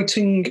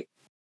writing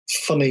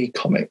funny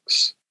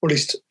comics, or at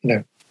least,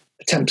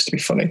 attempts to be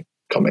funny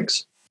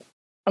comics.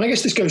 And I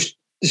guess this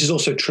is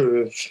also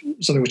true of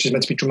something which is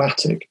meant to be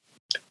dramatic.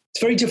 It's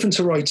very different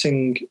to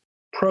writing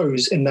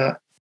prose in that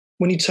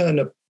when you turn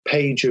a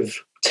page of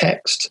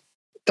text,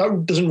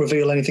 that doesn't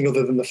reveal anything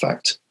other than the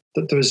fact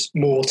that there's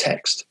more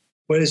text.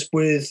 Whereas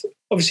with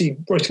obviously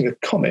writing a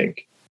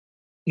comic,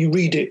 you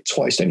read it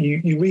twice, don't you?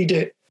 You read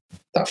it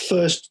that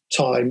first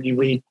time, you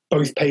read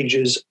both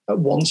pages at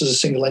once as a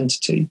single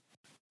entity.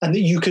 And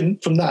that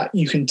from that,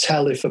 you can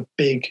tell if a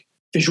big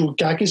visual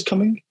gag is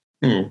coming.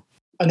 And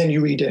then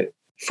you read it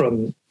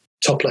from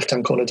top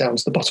left-hand corner down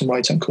to the bottom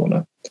right-hand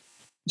corner.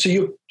 So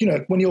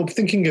when you're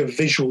thinking of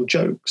visual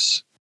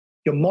jokes,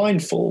 you're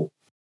mindful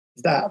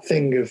of that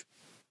thing of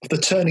the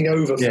turning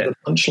over for the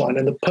punchline,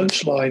 and the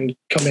punchline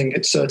coming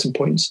at certain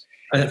points.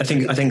 I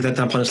think that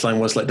punchline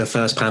was like the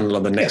first panel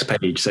on the next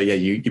page. So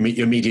you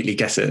immediately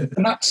guess it,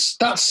 and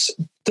that's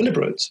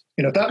deliberate.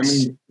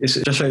 It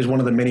just shows one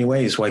of the many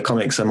ways why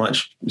comics are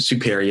much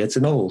superior to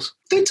novels.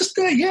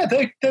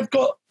 They've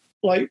got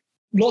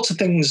lots of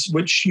things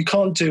which you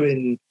can't do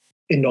in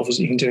novels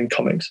that you can do in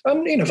comics,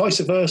 and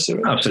vice versa.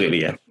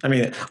 Absolutely, yeah. I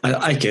mean,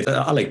 I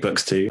like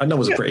books too.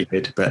 Novels are pretty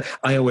good, but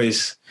I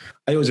always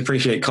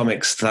appreciate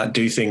comics that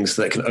do things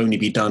that can only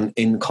be done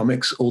in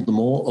comics all the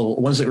more, or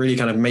ones that really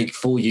kind of make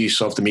full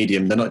use of the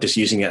medium. They're not just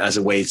using it as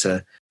a way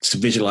to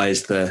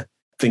visualize the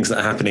things that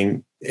are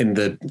happening in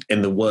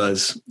the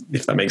words,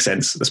 if that makes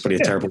sense. That's probably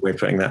a terrible way of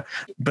putting that.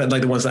 But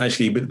the ones that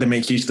actually they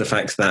make use of the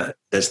fact that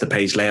there's the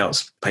page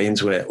layouts play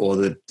into it,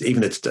 or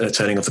even the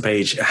turning of the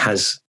page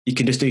you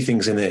can just do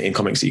things in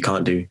comics that you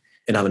can't do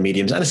in other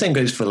mediums. And the same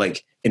goes for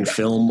in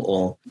film,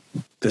 or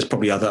there's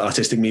probably other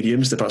artistic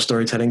mediums about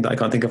storytelling that I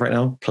can't think of right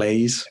now.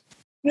 Plays.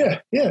 Yeah.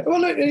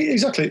 Well,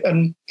 exactly.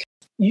 And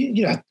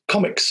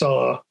comics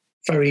are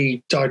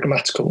very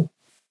diagrammatical,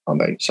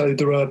 aren't they? So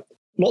there are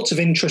lots of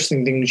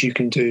interesting things you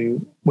can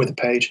do with a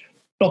page.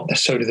 not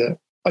necessarily that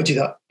I do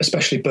that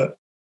especially, but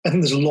I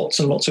think there's lots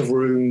and lots of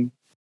room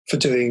for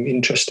doing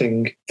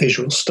interesting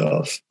visual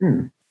stuff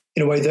in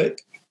a way that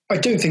I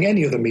don't think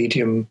any other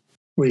medium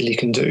really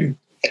can do.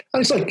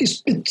 And it's like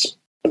it's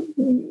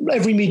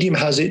every medium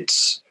has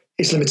its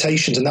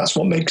limitations, and that's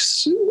what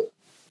makes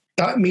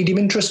that medium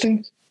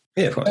interesting.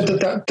 Yeah,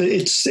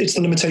 it's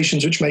the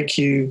limitations which make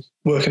you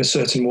work in a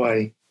certain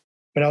way.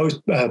 I mean, I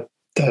was the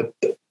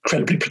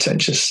incredibly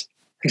pretentious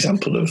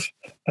example of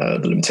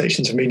the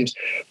limitations of mediums.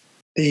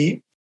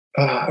 I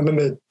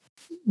remember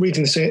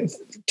reading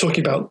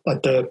talking about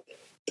like the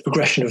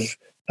progression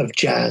of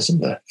jazz in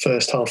the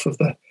first half of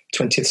the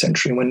 20th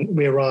century. And when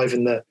we arrive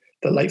in the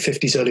late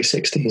 50s, early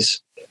 60s,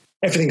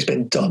 everything's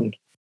been done.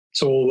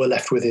 So all we're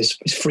left with is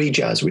free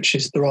jazz, which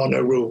is there are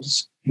no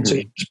rules. Mm-hmm. So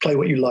you just play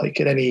what you like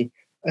at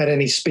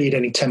any speed,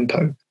 any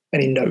tempo,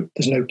 any note.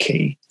 There's no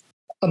key.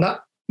 And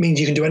that means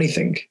you can do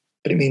anything,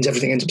 but it means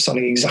everything ends up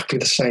sounding exactly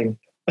the same,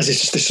 as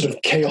it's just this sort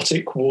of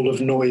chaotic wall of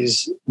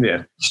noise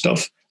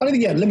stuff. And I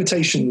think,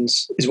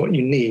 limitations is what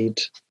you need,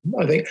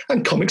 I think,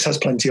 and comics has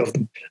plenty of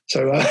them.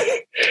 So,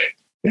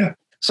 yeah.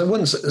 So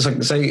can we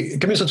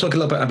sort of talk a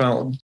little bit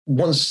about,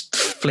 once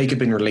Flake had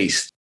been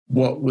released,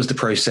 what was the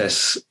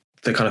process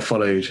that kind of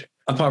followed,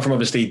 apart from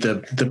obviously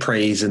the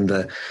praise and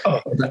the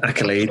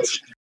accolades?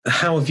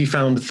 How have you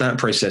found that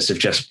process of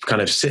just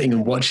kind of sitting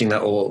and watching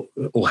that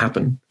all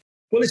happen?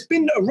 Well, it's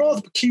been a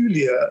rather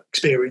peculiar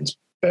experience,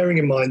 bearing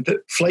in mind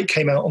that Flake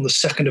came out on the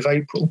 2nd of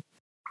April.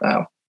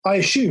 Now, I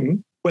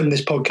assume when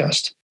this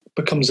podcast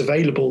becomes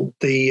available,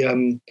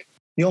 the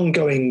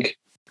ongoing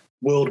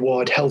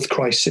worldwide health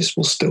crisis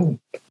will still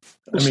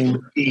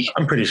be.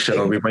 I'm pretty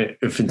sure we might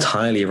have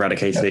entirely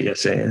eradicated it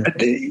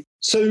yesterday.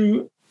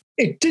 So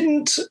it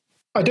didn't.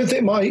 I don't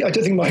think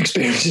my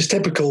experience is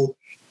typical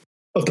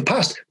of the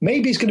past.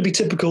 Maybe it's going to be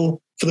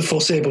typical for the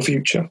foreseeable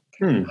future,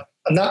 and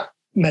that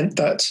meant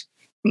that.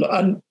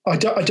 And I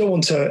don't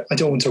want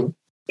to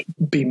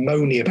be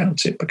moany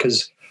about it,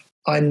 because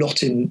I've not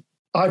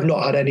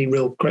had any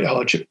real great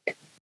hardship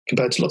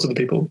compared to lots of the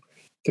people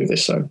through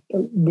this, so I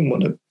wouldn't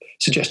want to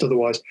suggest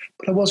otherwise.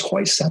 But I was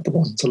quite sad there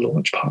wasn't a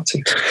launch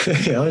party.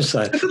 Yeah, I was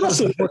sad.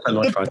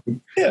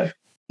 Yeah,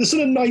 the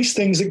sort of nice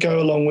things that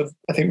go along with,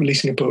 I think,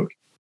 releasing a book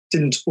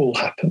didn't all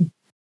happen.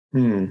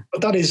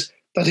 But that is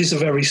a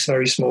very,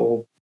 very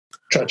small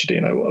tragedy,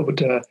 and I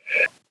would,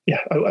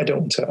 I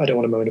don't want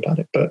to moan about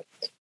it. But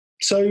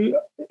so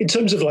in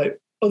terms of like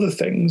other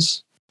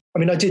things, I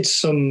mean, I did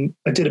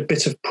a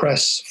bit of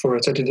press for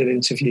it. I did an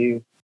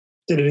interview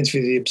with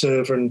the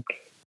Observer and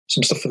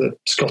some stuff for the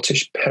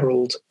Scottish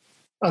Herald.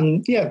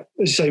 And yeah,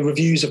 as you say,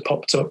 reviews have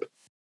popped up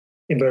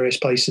in various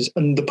places.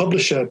 And the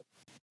publisher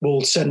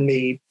will send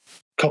me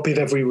a copy of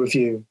every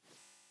review,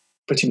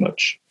 pretty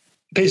much.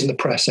 It appears in the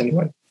press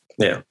anyway.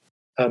 Yeah.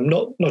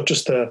 Not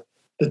just the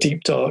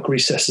deep, dark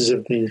recesses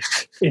of the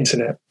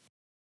internet.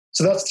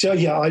 So that's,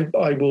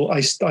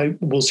 I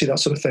will see that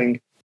sort of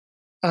thing.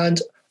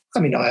 And I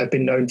mean, I have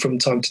been known from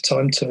time to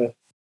time to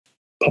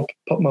pop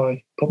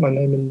my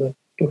name in the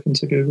book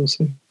into Google.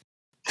 So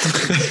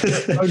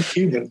I'm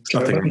human.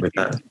 Nothing with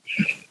that.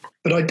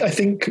 But I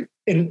think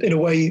in a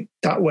way,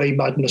 that way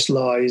madness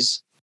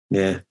lies.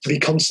 Yeah. To be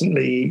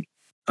constantly.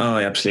 Oh,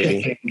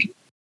 absolutely.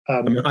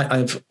 I mean,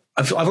 I've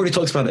already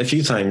talked about it a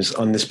few times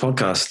on this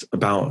podcast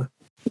about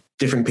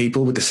different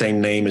people with the same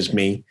name as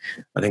me.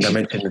 I think I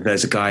mentioned that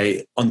there's a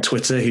guy on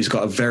Twitter who's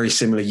got a very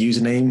similar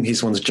username.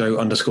 His one's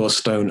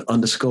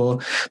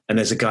Joe_Stone_. And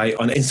there's a guy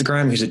on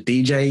Instagram who's a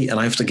DJ, and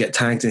I have to get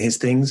tagged in his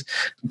things.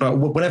 But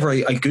whenever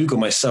I Google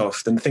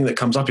myself, then the thing that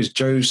comes up is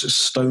Joe's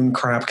Stone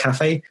Crab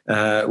Cafe,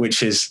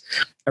 which is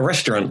a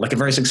restaurant, like a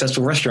very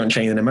successful restaurant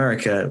chain in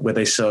America where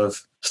they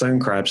serve stone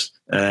crabs.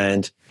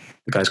 And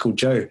the guy's called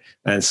Joe.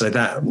 And so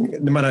that,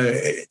 no matter,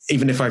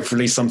 even if I've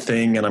released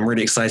something and I'm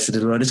really excited,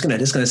 I'm just going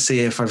to see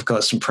if I've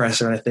got some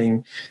press or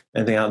anything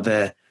out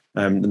there.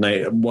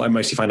 What I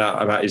mostly find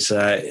out about is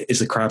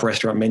the crab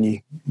restaurant menu,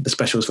 the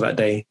specials for that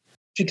day.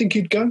 Do you think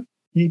you'd go? Are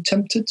you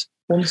tempted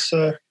once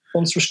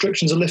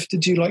restrictions are lifted?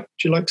 Do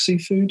you like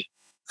seafood?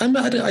 I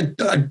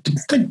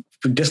don't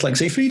dislike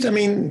seafood. I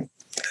mean,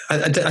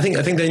 I think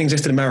they don't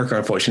exist in America,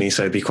 unfortunately.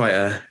 So it'd be quite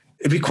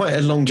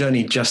a long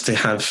journey just to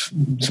have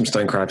some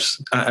stone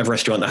crabs at a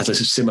restaurant that has a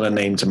similar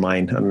name to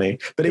mine.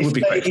 But it would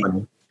be quite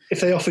fun.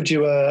 If they offered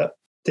you a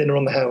dinner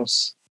on the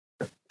house,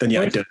 then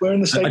yeah, I'd do it. Where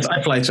in the States?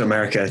 I'd fly to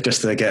America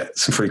just to get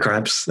some free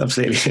crabs.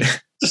 Absolutely.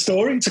 It's a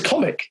story. It's a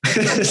comic.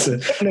 It's a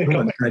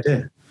comic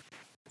idea.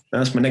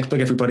 That's my next book,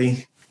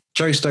 everybody.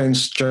 Joe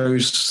Stone's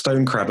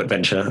Stone Crab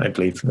Adventure, I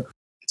believe.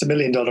 It's $1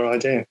 million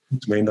idea.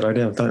 It's $1 million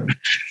idea.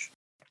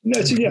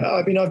 No, so yeah,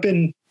 I mean, I've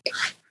been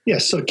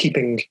sort of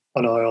keeping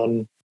an eye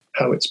on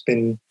how it's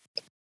been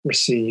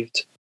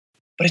received.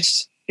 But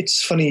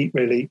it's funny,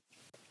 really.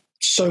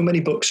 So many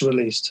books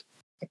released,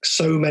 like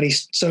so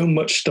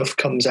much stuff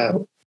comes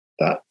out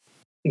that,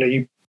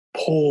 you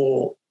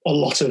pour a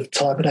lot of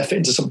time and effort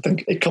into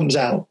something. It comes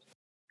out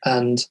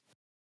and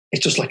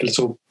it's just like a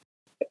little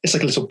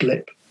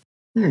blip.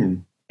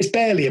 It's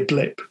barely a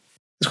blip.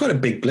 It's quite a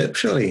big blip,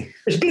 surely.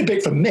 It's been a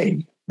big for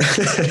me.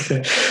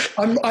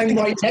 I'm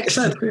right next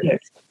to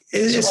it.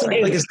 It's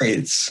like I say,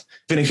 it's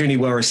been extremely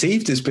well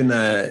received. It's been,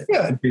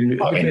 been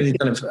really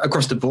kind of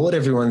across the board.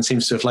 Everyone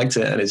seems to have liked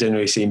it, and it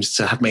generally seems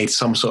to have made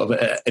some sort of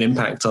an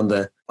impact on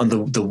the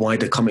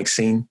wider comic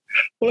scene.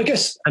 Well, I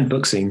guess, and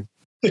book scene.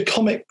 The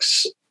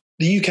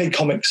UK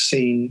comics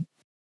scene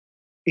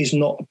is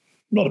not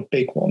a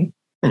big one.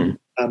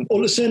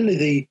 Or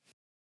certainly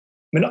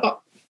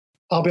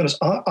I'll be honest,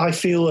 I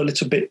feel a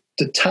little bit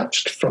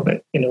detached from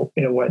it in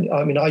a way.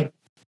 I mean, I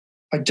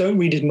don't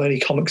read as many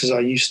comics as I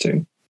used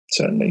to,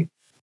 certainly.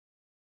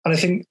 And I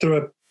think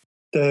the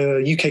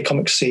UK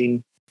comics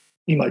scene,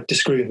 you might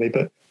disagree with me,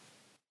 but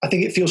I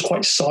think it feels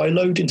quite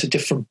siloed into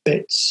different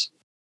bits.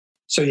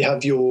 So you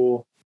have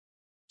your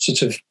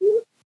sort of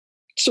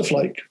stuff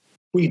like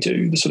we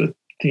do, the sort of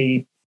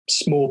the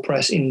small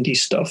press indie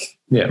stuff.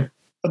 Yeah.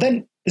 But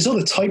then there's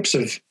other types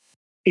of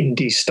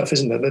indie stuff,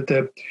 isn't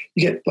there?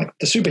 You get like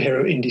the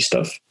superhero indie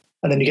stuff,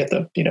 and then you get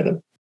the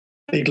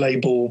big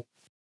label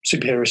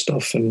superhero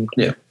stuff and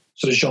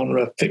sort of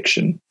genre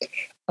fiction,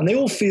 and they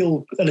all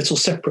feel a little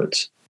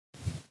separate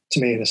to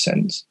me in a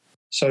sense.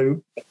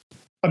 So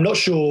I'm not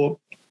sure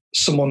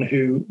someone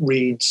who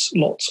reads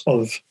lots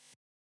of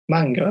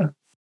manga,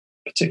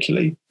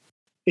 particularly,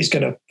 is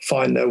going to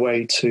find their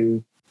way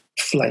to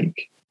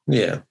Flake.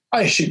 Yeah,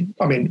 I assume.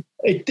 I mean,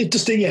 it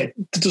just it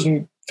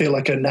doesn't feel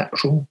like a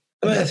natural.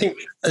 I think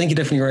you're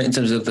definitely right in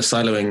terms of the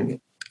siloing,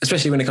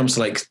 especially when it comes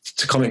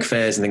to comic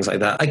fairs and things like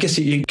that. I guess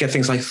you get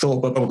things like Thor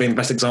probably being the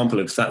best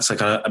example of that's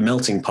like a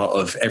melting pot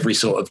of every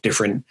sort of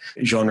different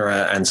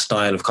genre and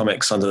style of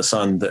comics under the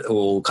sun that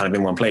all kind of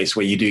in one place,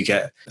 where you do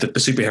get the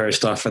superhero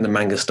stuff and the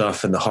manga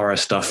stuff and the horror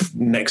stuff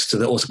next to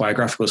the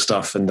autobiographical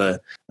stuff and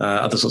the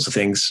other sorts of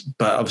things.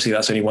 But obviously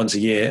that's only once a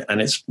year, and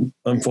it's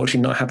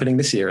unfortunately not happening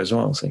this year as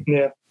well. So.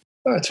 Yeah,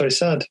 it's very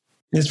sad.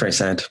 It's very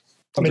sad.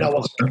 I mean, I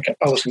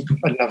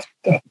didn't have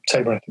a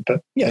table or anything,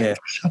 but yeah.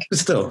 But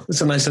still,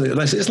 it's a nice time.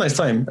 It's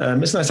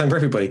a nice time for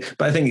everybody.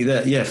 But I think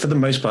that, for the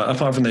most part,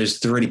 apart from the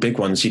really big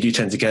ones, you do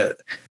tend to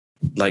get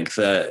like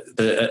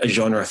a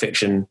genre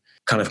fiction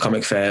kind of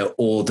comic fair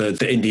or the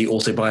indie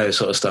auto-bio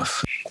sort of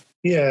stuff.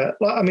 Yeah.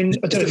 Like, I mean,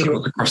 I don't know if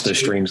you across those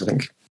streams, I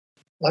think.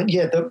 Like,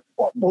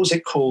 what was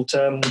it called?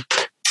 The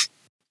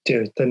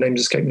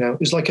names escape now. It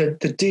was like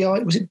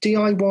was it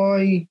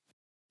DIY?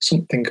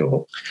 Something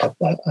or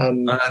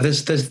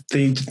there's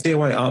the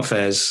DIY art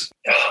fairs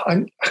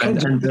and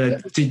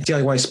the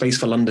DIY Space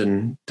for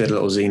London did a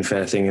little zine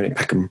fair thing in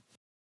Peckham.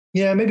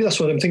 Yeah, maybe that's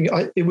what I'm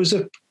thinking. It was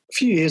a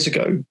few years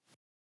ago.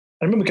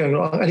 I remember going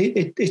on, and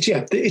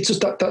it's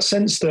just that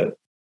sense that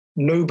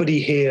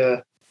nobody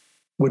here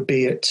would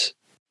be at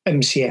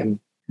MCM.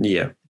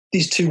 Yeah,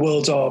 these two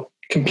worlds are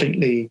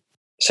completely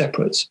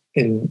separate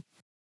in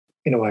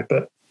a way,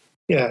 but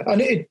yeah,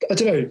 and I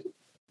don't know.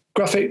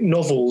 Graphic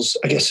novels,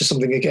 I guess, is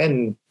something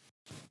again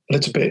a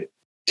little bit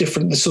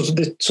different. The sort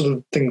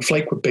of thing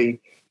Flake would be,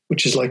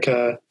 which is like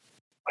I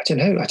don't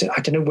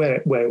know where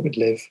it would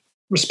live.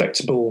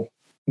 Respectable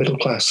middle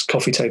class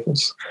coffee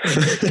tables.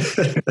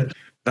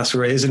 That's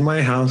where it is in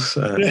my house.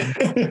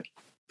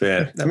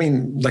 Yeah, I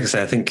mean, like I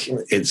say, I think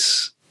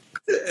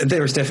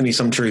there is definitely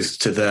some truth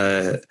to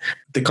the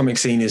comic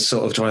scene is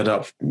sort of divided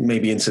up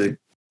maybe into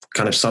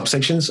kind of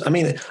subsections. I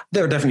mean,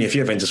 there are definitely a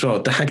few events as well.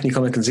 The Hackney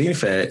Comic and Zine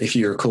Fair, if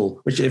you recall,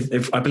 which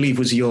if I believe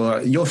was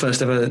your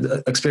first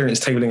ever experience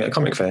tabling at a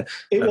comic fair.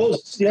 It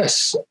was,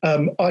 yes.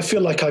 I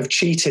feel like I've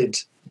cheated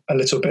a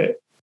little bit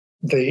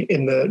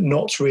in the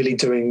not really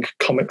doing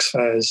comics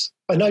fairs,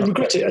 and I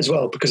regret it as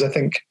well because I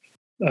think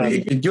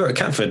you were at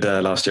Catford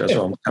last year as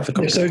well. Catford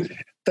Comic. So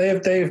they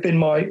have been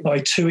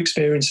my two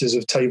experiences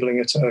of tabling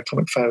at a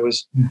comic fair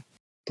was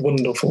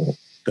wonderful.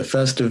 The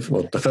first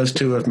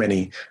two of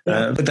many.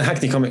 But the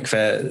Hackney Comic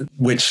Fair,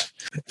 which,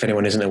 if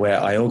anyone isn't aware,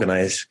 I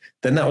organised,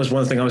 then that was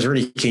one thing I was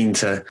really keen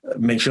to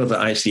make sure that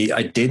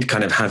I did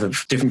kind of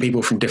have different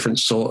people from different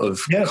sort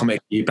of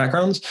comic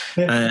backgrounds.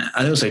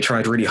 I also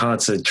tried really hard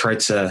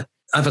to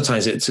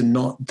advertise it to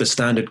not the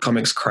standard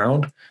comics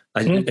crowd.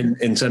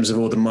 In terms of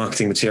all the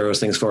marketing materials,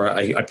 things for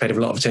it, I paid a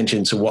lot of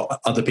attention to what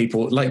other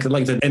people, like the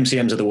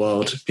MCMs of the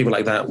world, people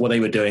like that, what they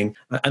were doing,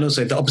 and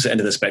also the opposite end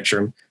of the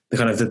spectrum, the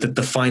kind of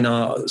the fine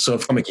art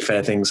sort of comic-y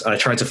fair things. And I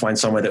tried to find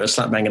somewhere that was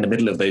slap bang in the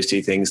middle of those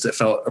two things that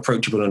felt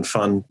approachable and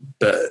fun,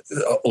 but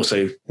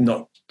also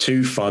not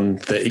too fun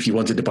that if you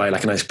wanted to buy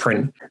like a nice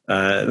print,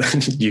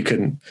 you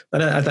couldn't.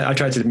 And I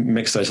tried to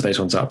mix those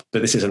ones up,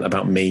 but this isn't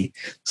about me.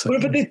 So.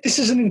 Well, but this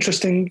is an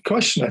interesting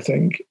question, I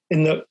think,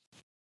 in that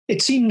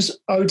it seems,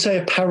 I would say,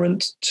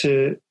 apparent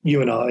to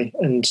you and I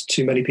and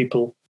to many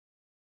people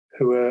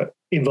who are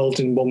involved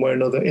in one way or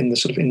another in the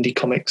sort of indie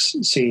comics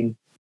scene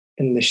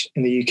in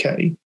the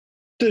UK.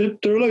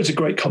 There are loads of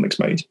great comics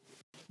made,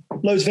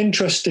 loads of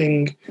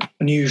interesting,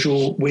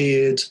 unusual,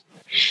 weird,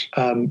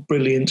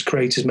 brilliant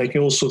creators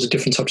making all sorts of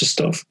different types of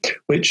stuff,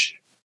 which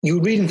you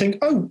would read and think,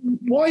 oh,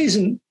 why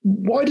doesn't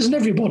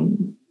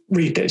everyone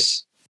read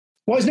this?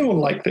 Why is no one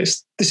like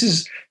this? This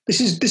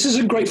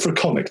isn't great for a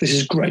comic. This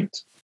is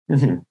great.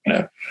 Mm-hmm. You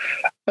know?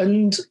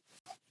 And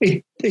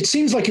it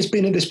seems like it's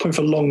been at this point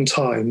for a long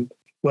time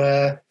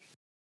where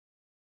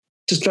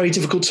just very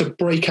difficult to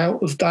break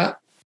out of that,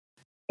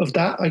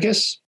 I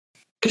guess.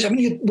 Because, I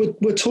mean,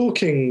 we're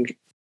talking,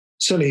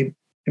 certainly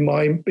in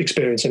my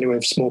experience anyway,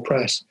 of small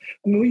press,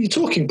 I mean, you're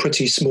talking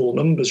pretty small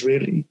numbers,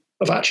 really,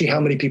 of actually how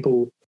many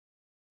people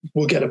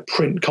will get a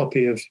print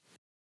copy of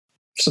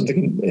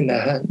something in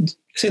their hand.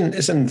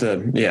 It's in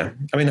the, yeah.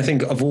 I mean, I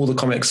think of all the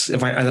comics,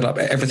 if I added up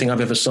everything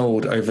I've ever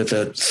sold over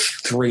the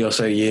 3 or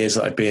so years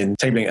that I've been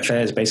tabling at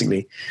fairs,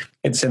 basically,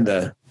 it's in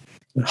the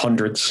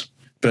hundreds,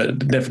 but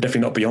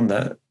definitely not beyond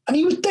that. And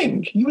you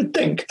would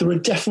think there are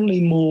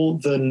definitely more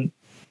than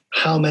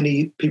how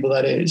many people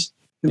that is.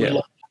 Who would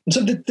like. And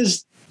so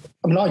there's,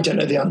 I mean, I don't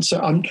know the answer.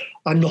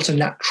 I'm not a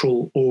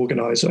natural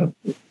organizer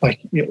like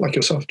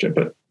yourself, Joe,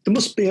 but there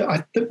must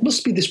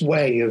be this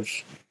way of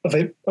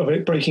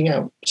it breaking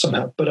out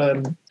somehow. But I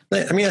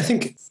mean, I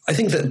think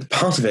that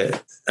part of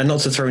it, and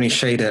not to throw any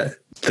shade at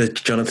the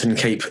Jonathan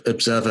Cape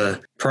Observer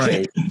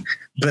Prize,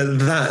 but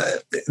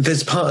that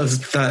there's part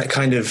of that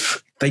kind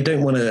of, they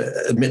don't want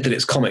to admit that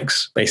it's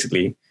comics,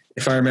 basically.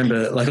 If I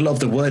remember, like, a lot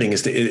of the wording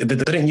is that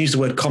they don't use the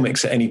word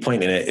comics at any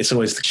point in it. It's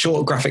always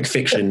short graphic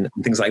fiction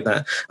and things like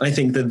that. And I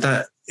think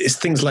that it's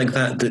things like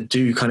that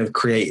do kind of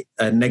create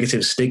a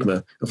negative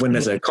stigma of when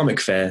there's a comic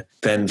fair,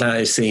 then that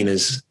is seen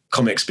as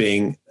comics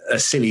being a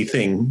silly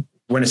thing.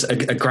 When it's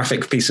a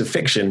graphic piece of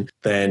fiction,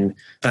 then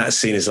that's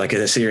seen as like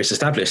a serious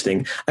established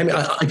thing. I mean,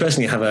 I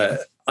personally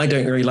I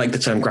don't really like the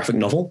term graphic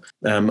novel.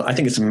 I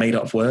think it's a made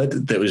up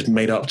word that was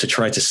made up to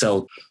try to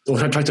sell or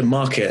try to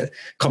market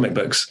comic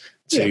books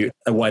to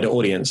a wider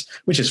audience,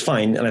 which is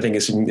fine. And I think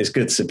it's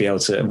good to be able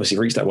to obviously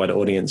reach that wider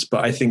audience,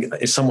 but I think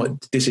it's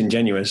somewhat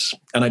disingenuous.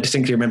 And I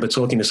distinctly remember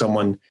talking to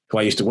someone who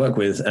I used to work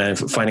with and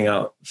finding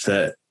out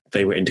that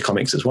they were into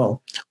comics as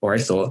well, or I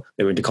thought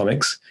they were into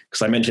comics,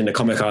 because I mentioned a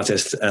comic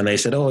artist and they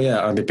said, oh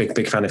yeah, I'm a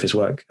big fan of his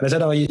work. And I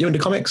said, oh, you're into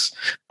comics?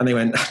 And they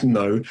went,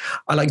 no,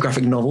 I like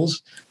graphic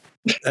novels.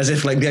 As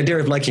if like the idea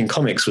of liking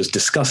comics was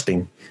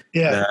disgusting.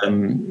 Yeah.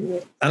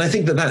 And I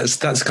think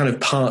that's kind of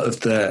part of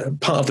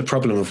the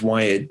problem of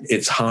why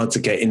it's hard to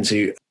get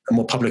into a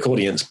more public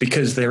audience,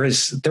 because there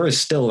is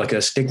still like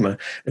a stigma.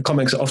 The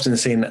comics are often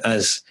seen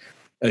as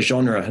a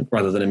genre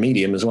rather than a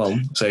medium as well.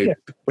 So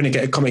when you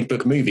get a comic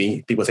book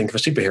movie, people think of a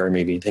superhero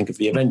movie, think of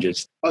the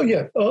Avengers. Oh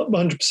yeah,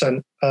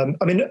 100%.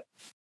 I mean,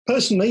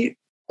 personally,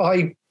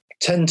 I would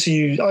tend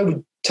to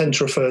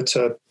refer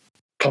to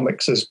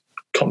comics as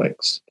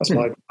comics. That's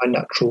my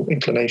natural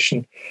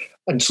inclination,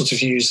 and sort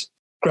of use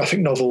graphic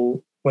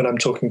novel when I'm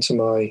talking to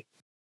my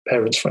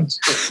parents' friends.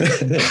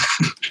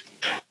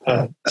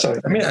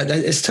 So I mean,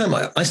 it's a term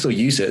I still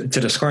use it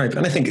to describe,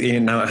 and I think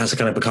now it has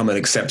kind of become an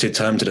accepted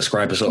term to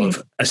describe a sort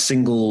of a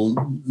single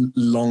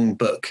long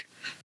book.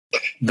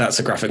 That's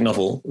a graphic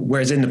novel.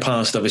 Whereas in the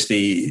past,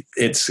 obviously,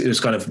 it was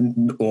kind of,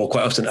 or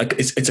quite often,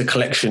 it's a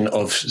collection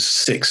of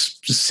 6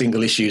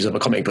 single issues of a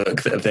comic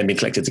book that have then been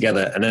collected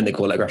together, and then they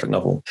call it a graphic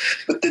novel.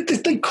 But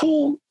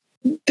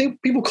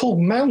people call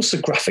Mouse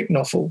a graphic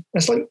novel.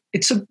 It's like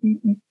it's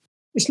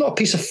not a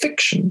piece of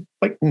fiction.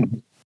 Like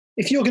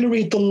if you're going to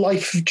read the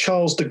life of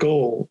Charles de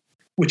Gaulle,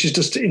 which is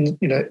just in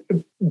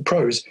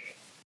prose,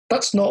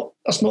 that's not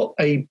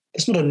a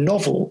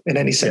novel in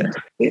any sense.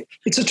 Yeah.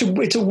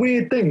 It's a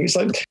weird thing. It's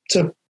like it's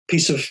a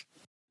piece of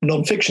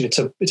non-fiction. It's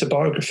a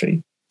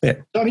biography. Yeah.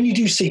 I mean, you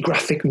do see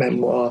graphic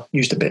memoir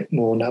used a bit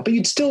more now, but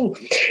it's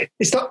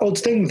that odd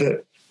thing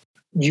that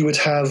you would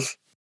have,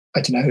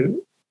 I don't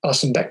know,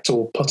 Arsene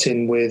Bechtel put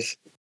in with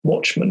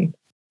Watchmen,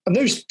 and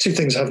those two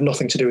things have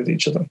nothing to do with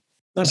each other.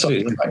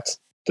 Absolutely. The fact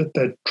that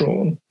they're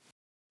drawn.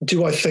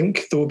 Do I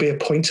think there will be a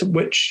point at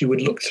which you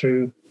would look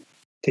through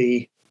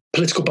the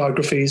political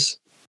biographies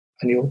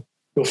and you'll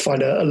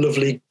find a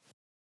lovely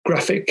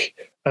graphic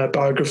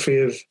biography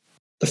of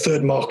the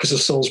third Marquis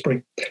of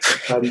Salisbury?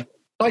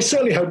 I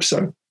certainly hope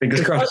so.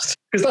 Fingers crossed.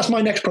 Because that's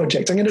my next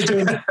project. I'm going to do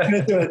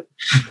a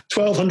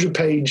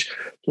 1,200-page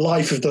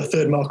life of the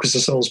third Marquis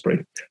of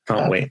Salisbury.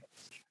 Can't wait.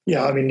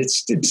 Yeah, I mean,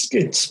 it's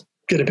going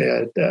to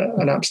be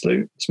an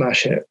absolute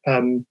smash hit.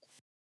 But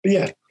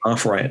yeah,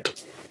 half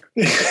right.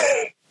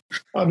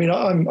 I mean,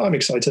 I'm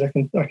excited.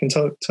 I can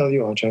tell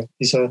you are, Joe.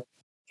 He's a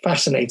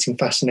fascinating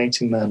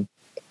man.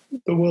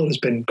 The world has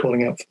been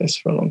calling out for this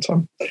for a long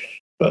time,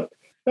 but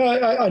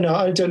I know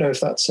I don't know if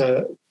that's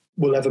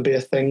will ever be a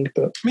thing.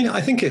 But I mean,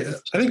 I think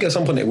at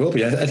some point it will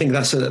be. I think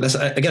that's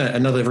again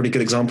another really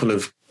good example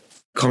of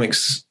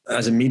comics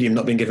as a medium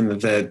not being given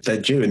their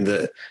due. In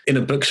that in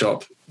a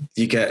bookshop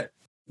you get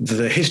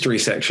the history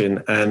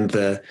section and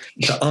the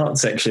art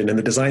section and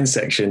the design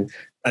section,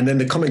 and then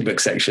the comic book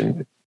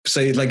section.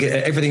 So like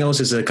everything else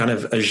is a kind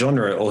of a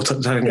genre or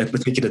having a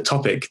particular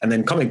topic, and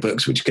then comic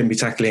books, which can be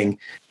tackling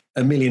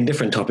a million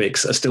different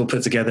topics, are still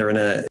put together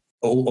in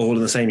all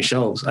in the same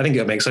shelves. I think it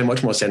would make so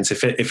much more sense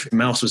if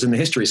Mouse was in the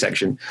history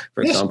section,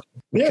 for example,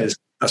 because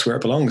that's where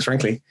it belongs,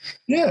 frankly.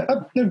 Yeah,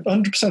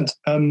 100%.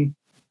 And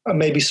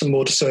maybe some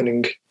more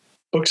discerning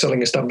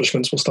bookselling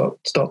establishments will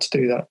start to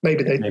do that.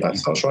 Maybe that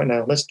starts right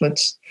now.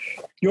 Let's.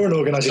 You're an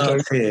organizer,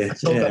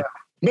 Joe.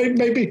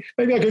 Maybe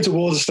I go to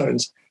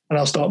Waterstones and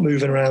I'll start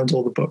moving around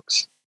all the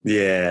books.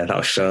 Yeah,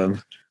 that'll show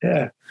them.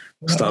 Yeah.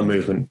 Start a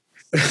movement.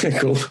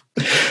 Cool.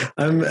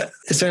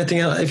 Is there anything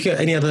else? Have you got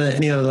any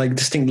other like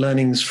distinct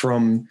learnings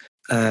from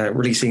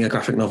releasing a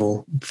graphic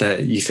novel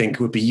that you think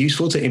would be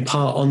useful to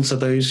impart onto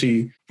those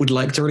who would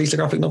like to release a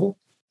graphic novel?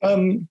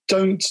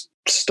 Don't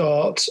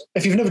start,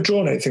 if you've never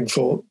drawn anything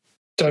before,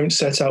 don't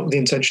set out with the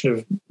intention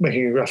of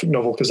making a graphic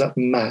novel, because that's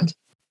mad.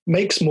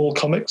 Make small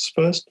comics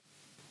first.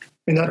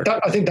 I mean,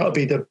 I think that would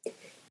be the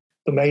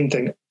main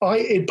thing.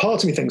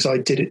 Part of me thinks I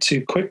did it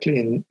too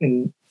quickly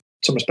in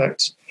some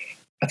respects.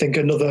 I think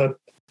another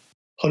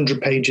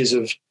 100 pages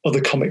of other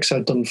comics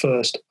I'd done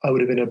first, I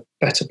would have been a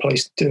better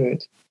place to do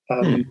it.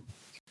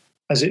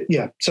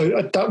 So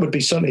that would be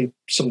certainly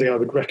something I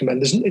would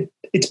recommend.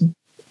 It's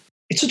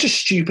such a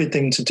stupid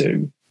thing to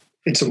do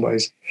in some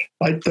ways,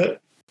 like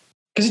that,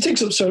 because it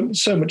takes up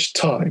so much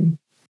time,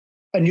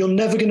 and you're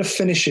never going to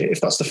finish it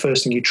if that's the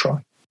first thing you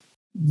try.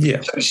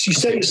 Yeah, so you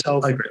set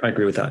yourself. I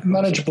agree with that.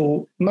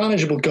 Manageable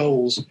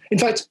goals. In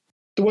fact,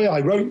 the way I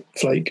wrote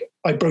Flake,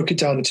 I broke it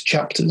down into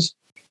chapters,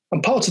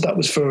 and part of that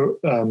was for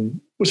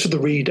the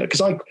reader,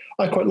 because I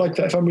quite like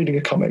that. If I'm reading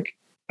a comic,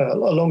 a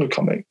longer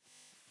comic,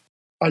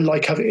 I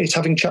like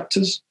having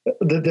chapters.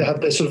 They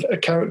have their sort of a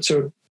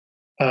character.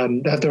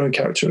 They have their own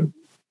character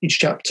each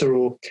chapter,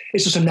 or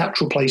it's just a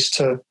natural place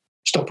to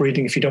stop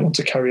reading if you don't want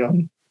to carry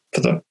on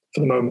for the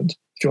moment,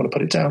 if you want to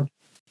put it down.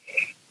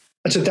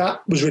 And so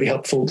that was really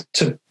helpful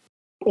to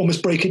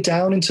almost break it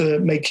down into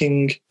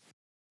making,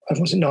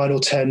 9 or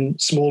 10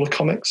 smaller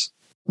comics,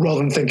 rather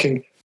than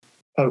thinking,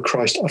 oh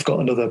Christ, I've got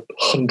another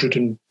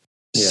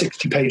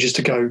 160 pages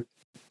to go.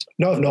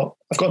 No, I've not.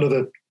 I've got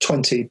another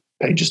 20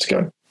 pages to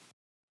go,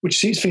 which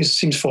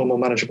seems far more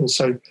manageable.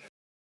 So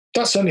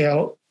that's certainly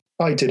how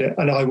I did it,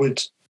 and I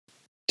would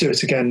do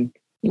it again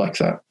like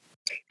that.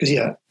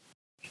 Because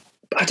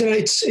I don't know,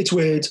 it's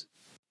weird.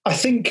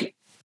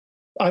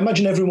 I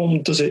imagine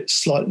everyone does it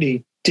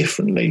slightly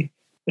differently,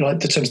 in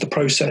terms of the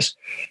process.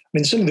 I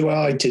mean, certainly the way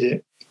I did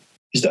it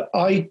is that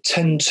I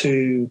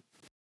do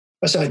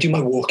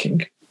my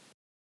walking.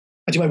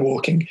 And my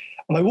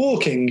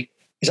walking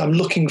is I'm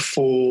looking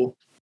for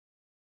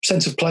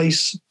sense of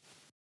place,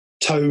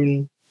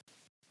 tone,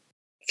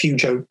 few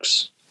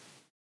jokes.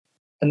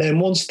 And then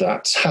once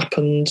that's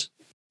happened,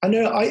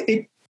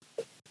 I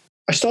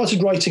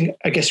started writing,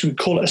 I guess we'd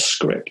call it a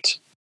script.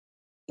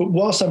 But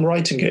whilst I'm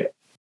writing it,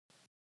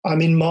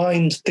 I'm in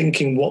mind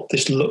thinking what's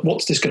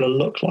this going to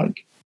look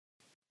like.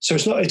 So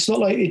it's not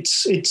like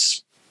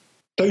it's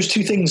those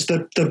two things,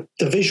 the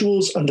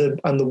visuals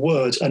and the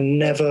words are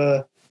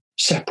never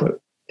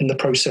separate in the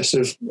process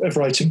of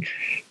writing.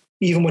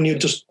 Even when you're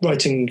just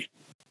writing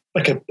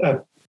like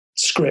a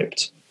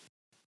script,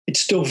 it's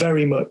still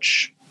very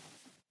much,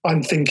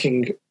 I'm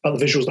thinking about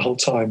the visuals the whole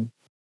time.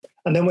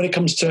 And then when it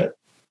comes to,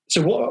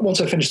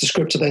 once I finished the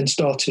script, I then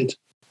started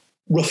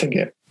roughing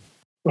it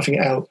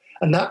out.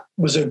 And that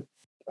was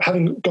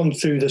having gone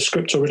through the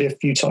script already a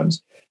few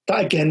times,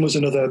 that again was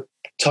another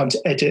time to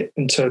edit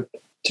and to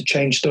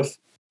change stuff.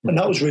 And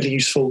that was really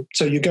useful.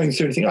 So you're going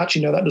through and think,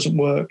 actually, no, that doesn't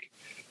work.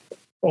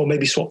 Or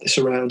maybe swap this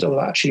around. Oh,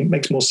 that actually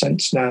makes more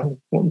sense now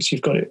once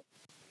you've got it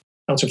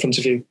out in front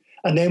of you.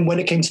 And then when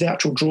it came to the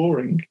actual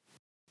drawing,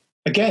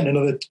 again,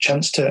 another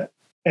chance to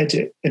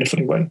edit in a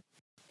funny way.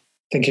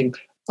 Thinking,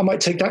 I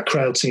might take that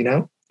crowd scene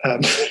out.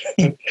 That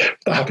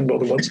happened more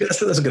than once.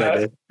 That's a good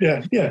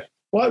idea. Yeah.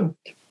 Well,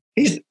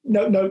 he's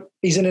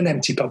in an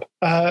empty pub.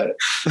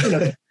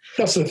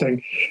 That's the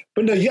thing.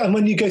 But no, and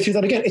when you go through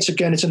that again,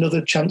 it's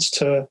another chance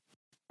to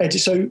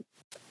edit. So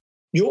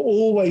you're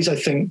always, I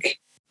think,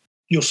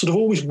 you're sort of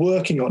always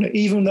working on it,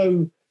 even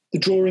though the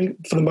drawing,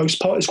 for the most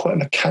part, is quite a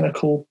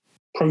mechanical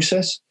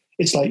process.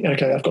 It's like,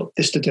 okay, I've got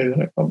this to do,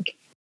 and I've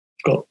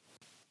got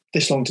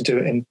this long to do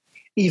it in.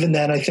 Even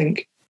then, I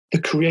think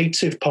the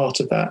creative part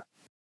of that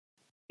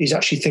is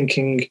actually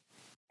thinking,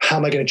 how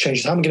am I going to change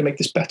this? How am I going to make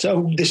this better?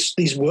 Oh, this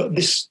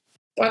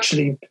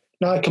actually,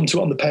 now I come to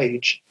it on the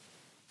page,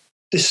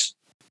 this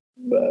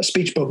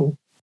speech bubble,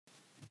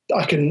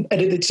 I can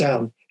edit it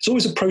down. It's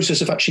always a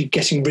process of actually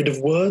getting rid of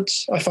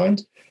words, I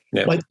find.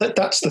 Yeah. Like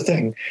that's the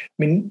thing. I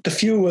mean, the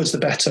fewer words, the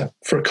better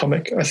for a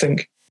comic, I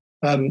think.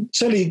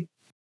 Certainly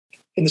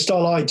in the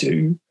style I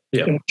do,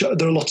 there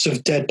are lots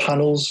of dead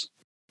panels,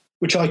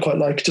 which I quite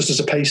like just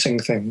as a pacing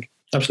thing.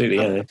 Absolutely,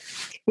 yeah.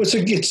 Well, so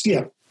it's,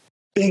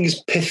 being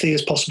as pithy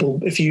as possible.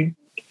 If you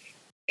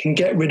can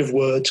get rid of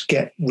words,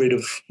 get rid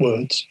of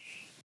words.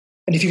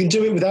 And if you can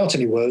do it without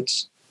any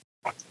words,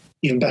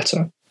 even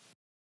better.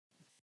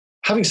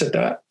 Having said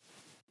that,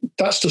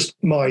 that's just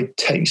my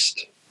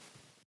taste.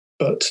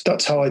 But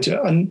that's how I do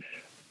it. And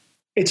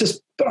it's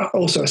just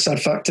also a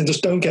sad fact. And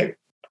just don't get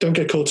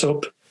caught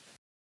up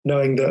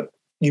knowing that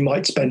you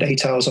might spend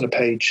 8 hours on a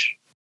page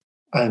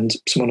and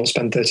someone will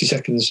spend 30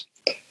 seconds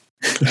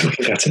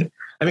looking at it.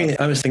 I mean,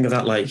 I was thinking of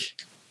that like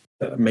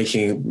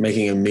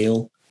making a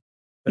meal.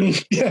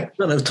 Yeah.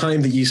 The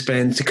time that you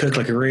spend to cook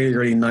like a really,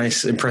 really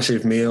nice,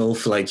 impressive meal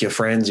for like your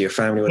friends, your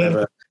family,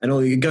 whatever. Yeah.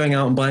 And you're going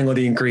out and buying all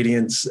the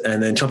ingredients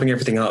and then chopping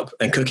everything up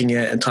and cooking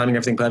it and timing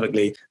everything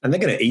perfectly. And they're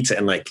going to eat it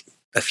in like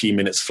a few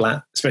minutes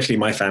flat, especially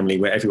my family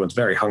where everyone's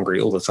very hungry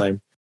all the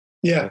time.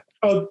 Yeah.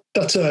 Oh,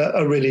 that's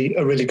a really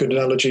good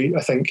analogy,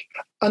 I think.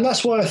 And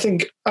that's why I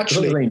think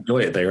actually they enjoy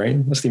it though,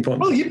 right? That's the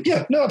important. Well,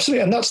 yeah, no,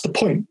 absolutely. And that's the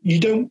point. You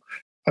don't,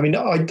 I mean,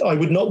 I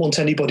would not want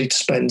anybody to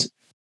spend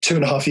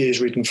 2.5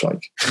 years reading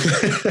Flake.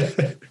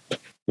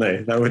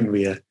 No, that wouldn't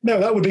be No,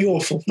 that would be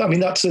awful. I mean,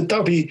 that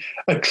would be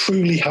a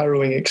truly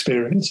harrowing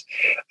experience,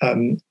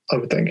 I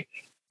would think.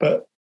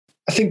 But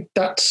I think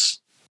that's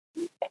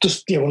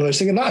just one of those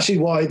things. And that's actually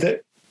why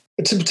that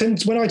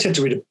when I tend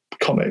to read a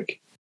comic,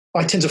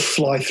 I tend to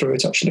fly through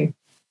it, actually.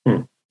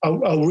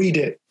 I'll read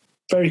it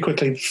very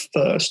quickly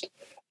first,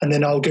 and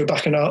then I'll go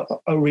back and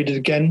I'll read it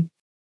again.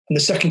 And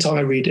the second time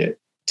I read it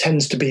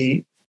tends to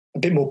be a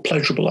bit more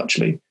pleasurable,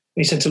 actually.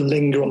 You tend to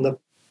linger on the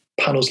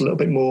panels a little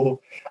bit more,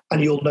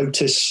 and you'll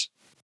notice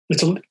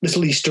little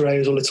Easter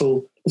eggs or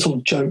little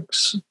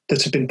jokes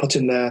that have been put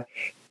in there.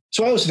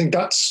 So I also think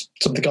that's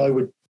something I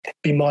would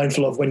be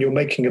mindful of when you're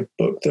making a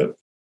book, that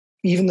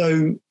even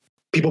though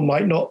people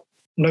might not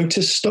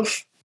notice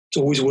stuff, it's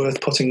always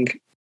worth putting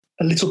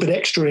a little bit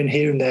extra in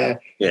here and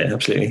there. Yeah,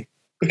 absolutely.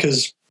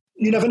 Because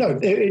you never know.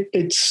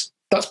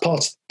 That's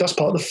part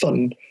of the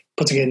fun,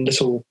 putting in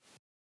little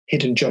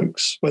hidden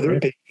jokes, whether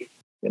it be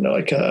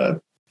like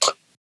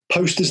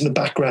posters in the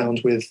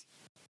background with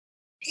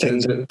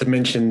things. To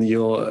mention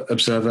your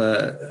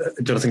Observer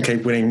Jonathan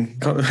Cape winning.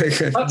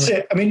 That's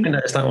it. I mean, I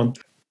noticed that one.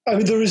 I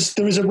mean, there is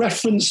a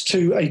reference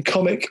to a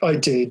comic I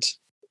did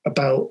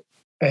about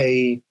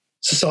a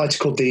society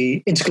called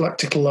the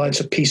Intergalactic Alliance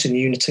of Peace and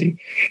Unity,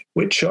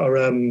 which are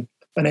an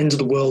end of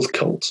the world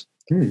cult.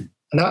 And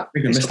that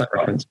we can miss that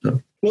reference.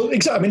 No. Well,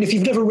 exactly. I mean, if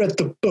you've never read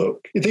the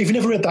book, if you've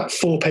never read that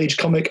 4-page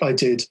comic I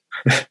did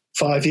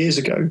 5 years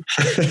ago,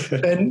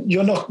 then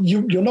you're not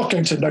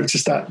going to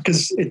notice that,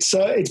 because it's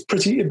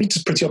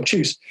pretty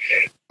obtuse.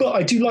 But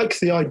I do like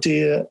the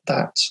idea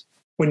that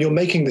when you're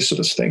making this sort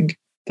of thing,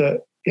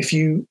 that if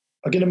you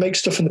are going to make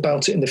stuff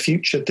about it in the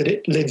future, that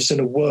it lives in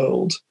a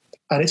world,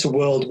 and it's a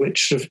world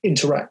which sort of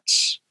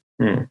interacts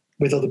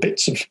with other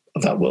bits of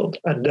that world.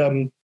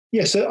 And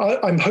so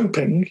I'm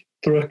hoping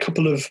there are a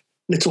couple of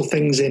little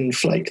things in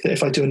Flake that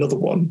if I do another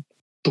one,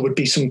 there would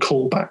be some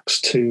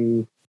callbacks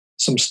to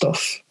some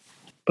stuff.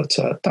 But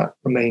that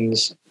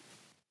remains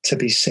to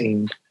be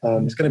seen.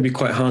 It's going to be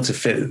quite hard to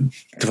fit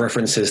the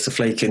references to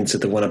Flake into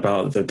the one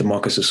about the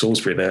Marquess of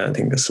Salisbury there. I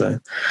think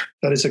that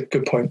is a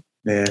good point.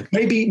 Yeah.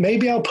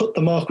 Maybe I'll put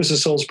the Marquess of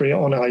Salisbury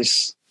on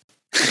ice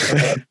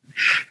for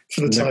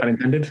the time.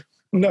 Intended?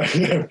 No.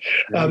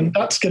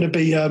 That's going to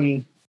be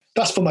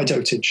that's for my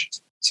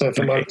dotage. So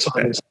for my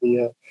retirement,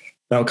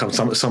 that'll come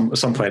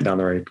some point down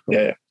the road.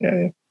 Cool.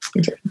 Yeah.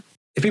 Exactly.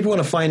 If people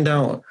want to find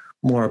out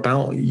more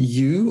about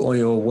you or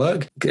your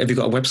work, have you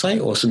got a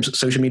website or some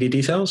social media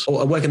details?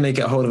 Or where can they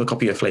get a hold of a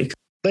copy of Flake?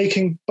 They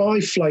can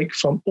buy Flake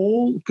from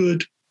all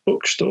good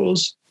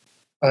bookstores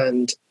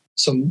and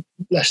some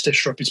less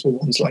disreputable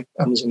ones like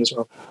Amazon as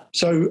well.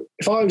 So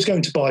if I was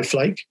going to buy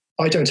Flake,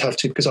 I don't have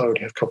to because I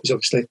already have copies,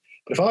 obviously.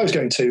 But if I was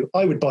going to,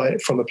 I would buy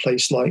it from a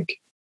place like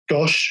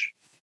Gosh,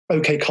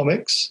 OK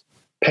Comics,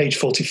 Page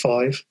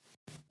 45,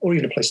 or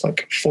even a place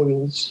like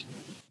Foyles.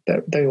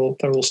 They're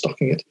all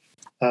stocking it.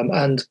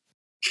 And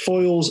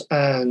Foyles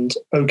and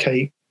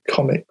OK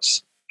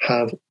Comics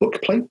have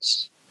book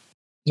plates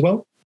as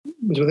well,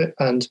 with it,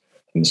 and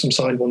some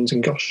signed ones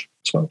in Gosh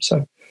as well.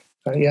 So,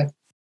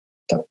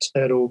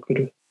 they're all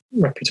good,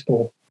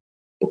 reputable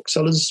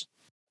booksellers.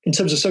 In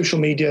terms of social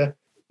media,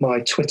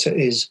 my Twitter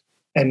is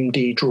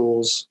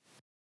MD_Draws.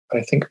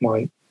 I think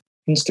my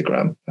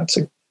Instagram,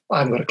 I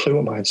haven't got a clue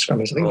what my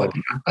Instagram is.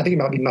 I think it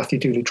might be Matthew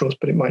Dooley Draws,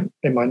 but it might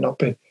not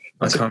be.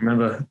 I can't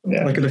remember.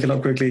 Yeah. I can look it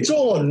up quickly. It's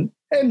all on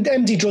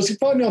MD Draws.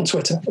 Find me on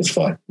Twitter. It's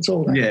fine. It's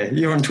all there. Yeah,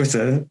 you're on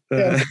Twitter.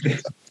 Yeah.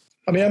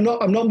 I mean,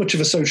 I'm not much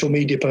of a social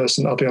media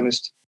person, I'll be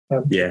honest.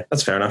 Yeah,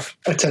 that's fair enough.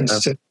 I tend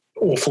to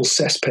awful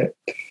cesspit.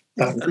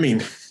 I mean,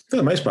 for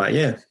the most part,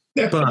 yeah.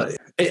 But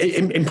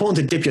important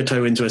to dip your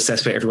toe into a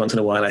cesspit every once in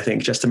a while, I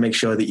think, just to make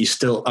sure that you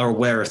still are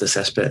aware of the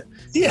cesspit.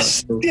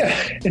 Yes,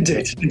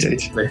 indeed. You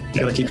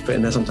got to keep your foot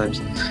in there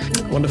sometimes.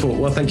 Wonderful.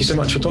 Well, thank you so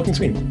much for talking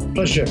to me.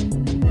 Pleasure.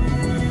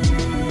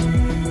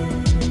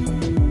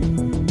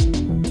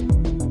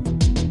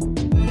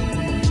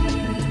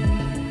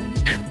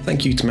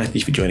 Thank you to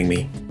Matthew for joining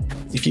me.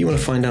 If you want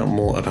to find out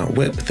more about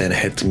Whip, then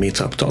head to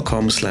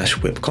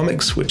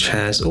meetup.com/whipcomics, which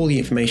has all the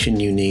information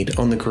you need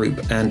on the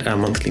group and our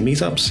monthly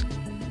meetups.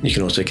 You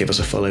can also give us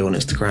a follow on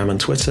Instagram and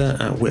Twitter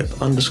at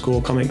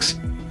whip_comics,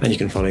 and you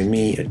can follow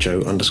me at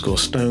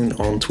joe_stone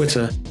on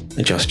Twitter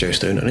and just Joe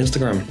Stone on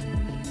Instagram.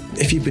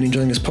 If you've been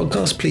enjoying this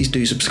podcast, please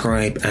do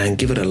subscribe and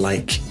give it a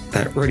like.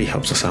 That really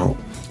helps us out.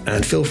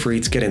 And feel free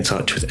to get in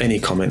touch with any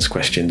comments,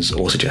 questions,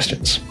 or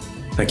suggestions.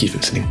 Thank you for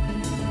listening.